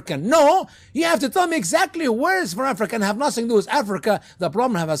African. No, you have to tell me exactly where it's from Africa and have nothing to do with Africa. The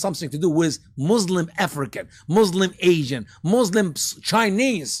problem has something to do with Muslim African, Muslim Asian, Muslim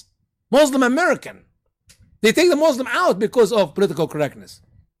Chinese, Muslim American. They take the Muslim out because of political correctness.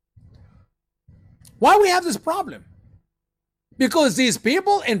 Why we have this problem? Because these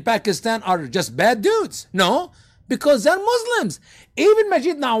people in Pakistan are just bad dudes. No, because they're Muslims. Even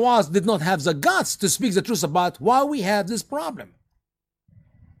Majid Nawaz did not have the guts to speak the truth about why we have this problem.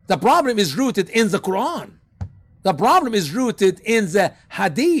 The problem is rooted in the Quran. The problem is rooted in the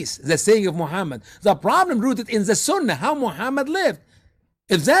Hadith, the saying of Muhammad. The problem rooted in the Sunnah, how Muhammad lived.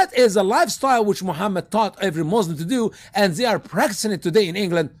 If that is a lifestyle which Muhammad taught every Muslim to do, and they are practicing it today in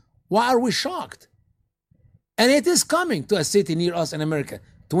England, why are we shocked? And it is coming to a city near us in America,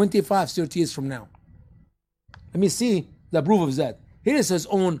 25, 30 years from now. Let me see the proof of that. Here is his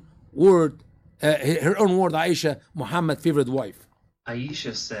own word, her own word, Aisha, Muhammad's favorite wife.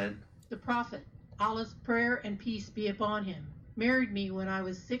 Aisha said, The Prophet, Allah's prayer and peace be upon him, married me when I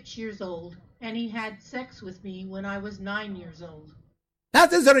was 6 years old, and he had sex with me when I was 9 years old.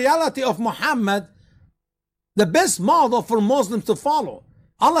 That is the reality of Muhammad, the best model for Muslims to follow.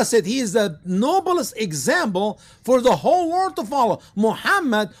 Allah said he is the noblest example for the whole world to follow.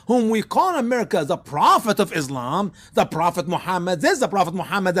 Muhammad, whom we call in America the Prophet of Islam, the Prophet Muhammad, this is the Prophet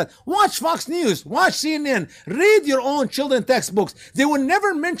Muhammad that watch Fox News, watch CNN, read your own children textbooks. They will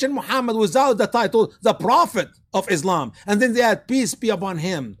never mention Muhammad without the title, the Prophet of Islam. And then they add peace be upon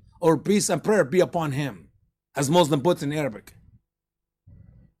him, or peace and prayer be upon him, as Muslim puts in Arabic.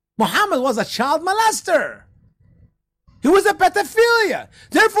 Muhammad was a child molester. He was a pedophilia.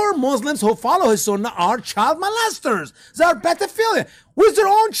 Therefore, Muslims who follow his sunnah are child molesters. They are pedophilia with their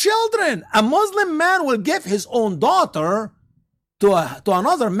own children. A Muslim man will give his own daughter to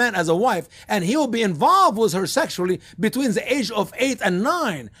another man as a wife, and he will be involved with her sexually between the age of 8 and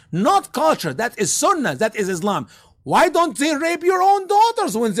 9. Not culture. That is sunnah. That is Islam. Why don't they rape your own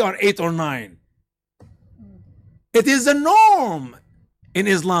daughters when they are 8 or 9? It is the norm in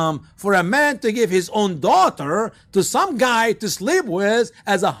Islam for a man to give his own daughter to some guy to sleep with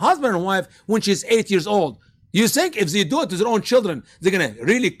as a husband and wife when she's 8 years old. You think if they do it to their own children, they're going to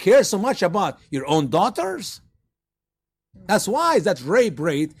really care so much about your own daughters? That's why that rape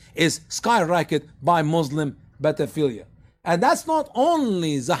rate is skyrocketed by Muslim pedophilia. And that's not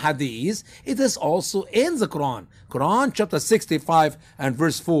only the hadith, it is also in the Quran. Quran chapter 65 and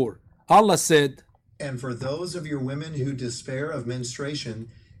verse 4. Allah said, And for those of your women who despair of menstruation,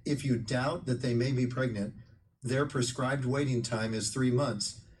 if you doubt that they may be pregnant, their prescribed waiting time is 3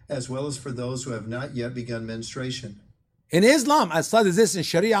 months, as well as for those who have not yet begun menstruation. In Islam, I studied this in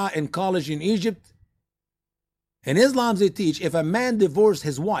Sharia in college in Egypt. In Islam, they teach if a man divorced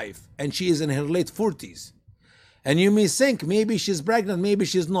his wife and she is in her late 40s, and you may think maybe she's pregnant, maybe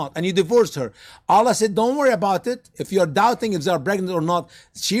she's not, and you divorced her. Allah said, don't worry about it. If you're doubting if they're pregnant or not,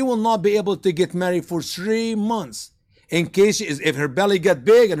 she will not be able to get married for 3 months. In case if her belly got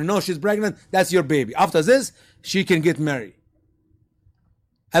big and you know she's pregnant, that's your baby. After this, she can get married.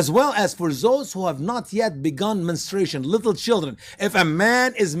 As well as for those who have not yet begun menstruation, little children. If a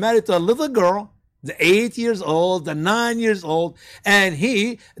man is married to a little girl, the 8 years old, the 9 years old, and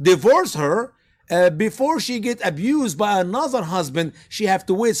he divorced her before she get abused by another husband, she have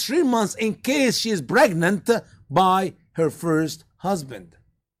to wait 3 months in case she is pregnant by her first husband.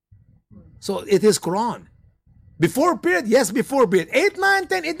 So it is Quran. Before period, yes, before period. 8, 9,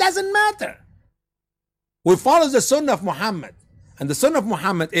 10, it doesn't matter. We follow the Sunnah of Muhammad. And the Sunnah of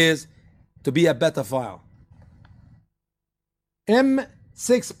Muhammad is to be a pedophile.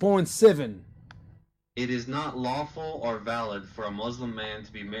 M6.7. It is not lawful or valid for a Muslim man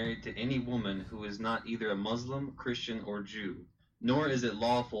to be married to any woman who is not either a Muslim, Christian, or Jew. Nor is it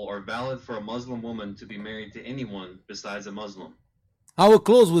lawful or valid for a Muslim woman to be married to anyone besides a Muslim. I will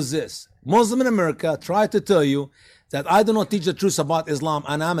close with this. Muslim in America try to tell you that I do not teach the truth about Islam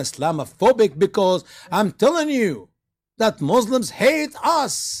and I'm Islamophobic because I'm telling you that Muslims hate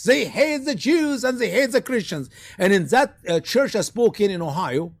us. They hate the Jews and they hate the Christians. And in that church I spoke in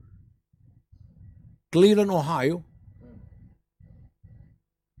Ohio, Cleveland, Ohio.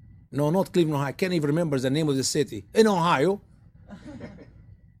 No, not Cleveland, Ohio. I can't even remember the name of the city. In Ohio.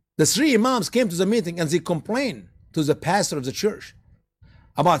 The 3 imams came to the meeting and they complained to the pastor of the church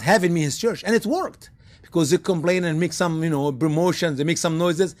about having me in his church. And it worked. Because they complain and make some, promotions, they make some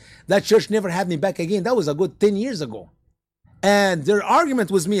noises. That church never had me back again. That was a good 10 years ago. And their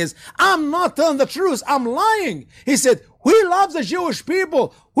argument with me is, I'm not telling the truth, I'm lying. He said, we love the Jewish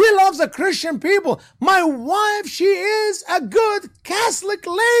people. We love the Christian people. My wife, she is a good Catholic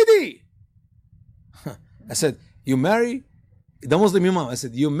lady. I said, you marry the Muslim imam. I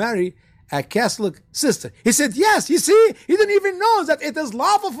said, you marry a Catholic sister. He said, yes, you see, he didn't even know that it is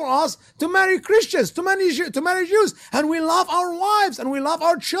lawful for us to marry Christians, to marry Jews, and we love our wives, and we love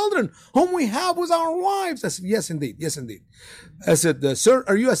our children, whom we have with our wives. I said, yes, indeed, yes, indeed. I said, sir,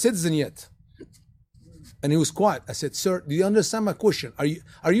 are you a citizen yet? And he was quiet. I said, sir, do you understand my question?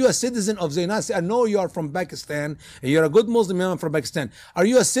 Are you a citizen of the United States? I know you are from Pakistan, and you're a good Muslim man from Pakistan. Are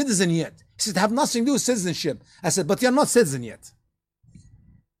you a citizen yet? He said, have nothing to do with citizenship. I said, but you're not citizen yet.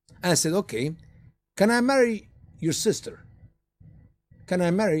 And I said, okay, can I marry your sister? Can I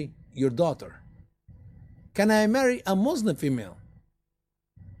marry your daughter? Can I marry a Muslim female?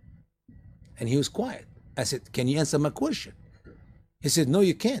 And he was quiet. I said, can you answer my question? He said, no,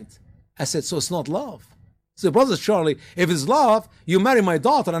 you can't. I said, so it's not love. So, Brother Charlie, if it's love, you marry my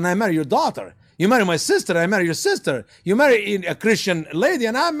daughter and I marry your daughter. You marry my sister, I marry your sister. You marry a Christian lady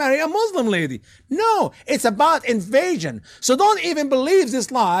and I marry a Muslim lady. No, it's about invasion. So don't even believe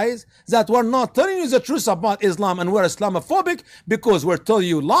these lies that we're not telling you the truth about Islam and we're Islamophobic because we're telling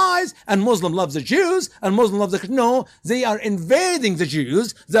you lies and Muslim loves the Jews and Muslim loves the Christians. No, they are invading the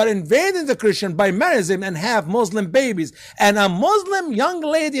Jews. They're invading the Christian by marrying them and have Muslim babies. And a Muslim young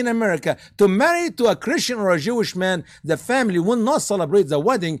lady in America to marry to a Christian or a Jewish man, the family will not celebrate the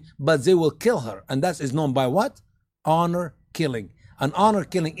wedding, but they will kill her. And that is known by what? Honor killing. And honor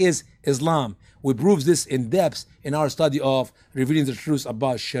killing is Islam. We prove this in depth in our study of revealing the truth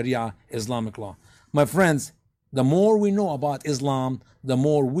about Sharia Islamic law. My friends, the more we know about Islam, the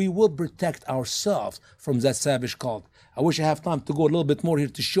more we will protect ourselves from that savage cult. I wish I have time to go a little bit more here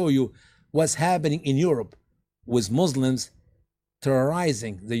to show you what's happening in Europe with Muslims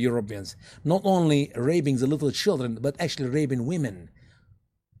terrorizing the Europeans. Not only raping the little children, but actually raping women.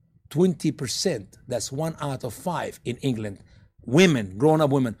 20%, that's 1 out of 5 in England, women, grown-up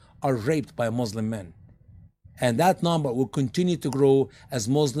women, are raped by Muslim men. And that number will continue to grow as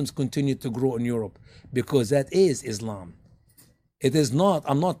Muslims continue to grow in Europe, because that is Islam. It is not,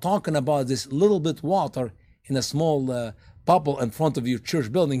 I'm not talking about this little bit water in a small bubble in front of your church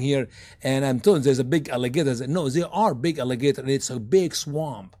building here, and I'm telling you there's a big alligator. No, there are big alligators, and it's a big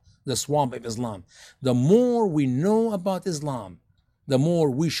swamp, the swamp of Islam. The more we know about Islam, the more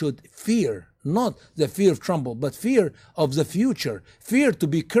we should fear, not the fear of tremble, but fear of the future. Fear to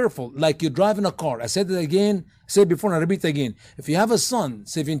be careful, like you're driving a car. I said it again, I said it before and I repeat it again. If you have a son,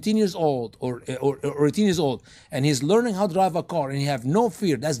 17 years old or 18 years old, and he's learning how to drive a car and you have no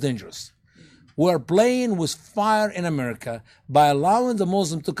fear, that's dangerous. We're playing with fire in America by allowing the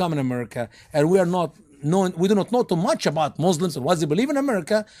Muslims to come in America, and we do not know too much about Muslims and what they believe in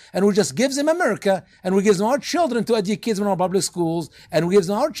America, and we just give them America, and we give them our children to educate them in our public schools, and we give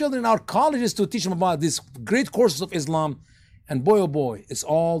them our children in our colleges to teach them about these great courses of Islam. And boy, oh boy, it's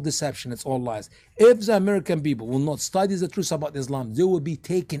all deception, it's all lies. If the American people will not study the truth about Islam, they will be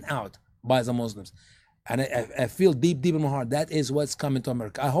taken out by the Muslims. And I feel deep in my heart that is what's coming to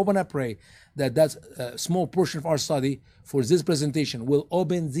America. I hope and I pray that that small portion of our study for this presentation will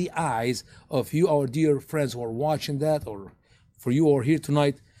open the eyes of you, our dear friends who are watching that, or for you who are here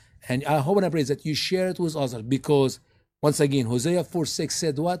tonight. And I hope and I pray that you share it with others, because once again, Hosea 4:6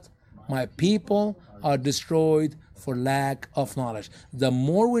 said what? My people are destroyed for lack of knowledge. The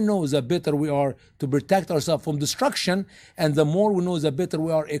more we know, the better we are to protect ourselves from destruction, and the more we know, the better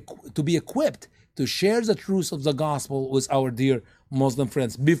we are to be equipped to share the truth of the gospel with our dear Muslim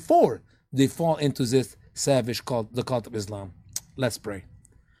friends before they fall into this savage cult, the cult of Islam. Let's pray.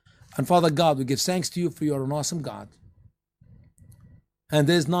 And Father God, we give thanks to you for you are an awesome God. And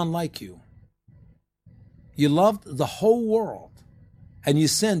there is none like you. You loved the whole world, and you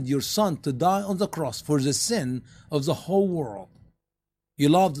sent your Son to die on the cross for the sin of the whole world. You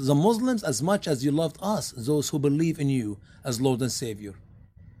loved the Muslims as much as you loved us, those who believe in you as Lord and Savior.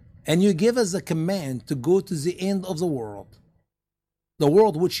 And you give us the command to go to the end of the world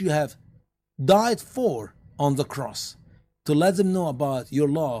which you have died for on the cross, to let them know about your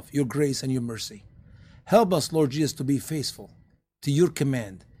love, your grace, and your mercy. Help us, Lord Jesus, to be faithful to your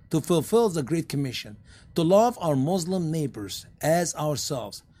command, to fulfill the Great Commission, to love our Muslim neighbors as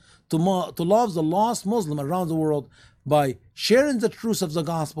ourselves, to love the lost Muslim around the world by sharing the truth of the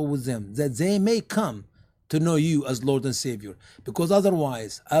gospel with them, that they may come to know you as Lord and Savior. Because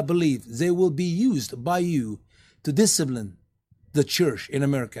otherwise, I believe they will be used by you to discipline the church in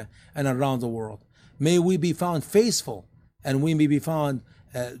America and around the world. May we be found faithful, and we may be found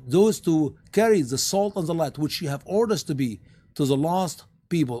those to carry the salt and the light which you have ordered us to be to the lost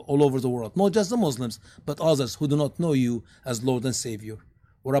people all over the world. Not just the Muslims, but others who do not know you as Lord and Savior.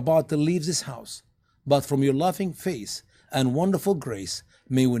 We're about to leave this house, but from your loving face and wonderful grace,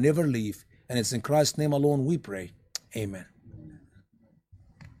 may we never leave. And it's in Christ's name alone we pray. Amen.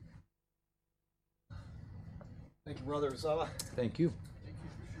 Thank you, Brother Osama. Thank you.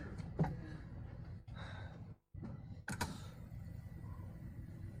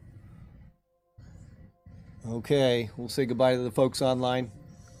 Okay, we'll say goodbye to the folks online.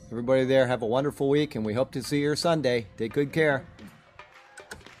 Everybody there, have a wonderful week, and we hope to see you Sunday. Take good care.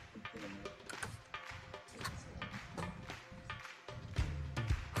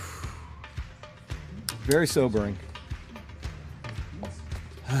 Very sobering.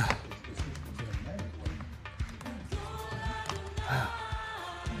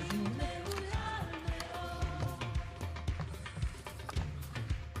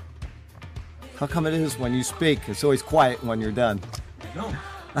 How come it is when you speak, it's always quiet when you're done? No.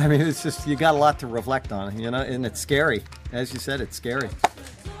 I mean, it's just, you got a lot to reflect on, you know, and it's scary. As you said, it's scary.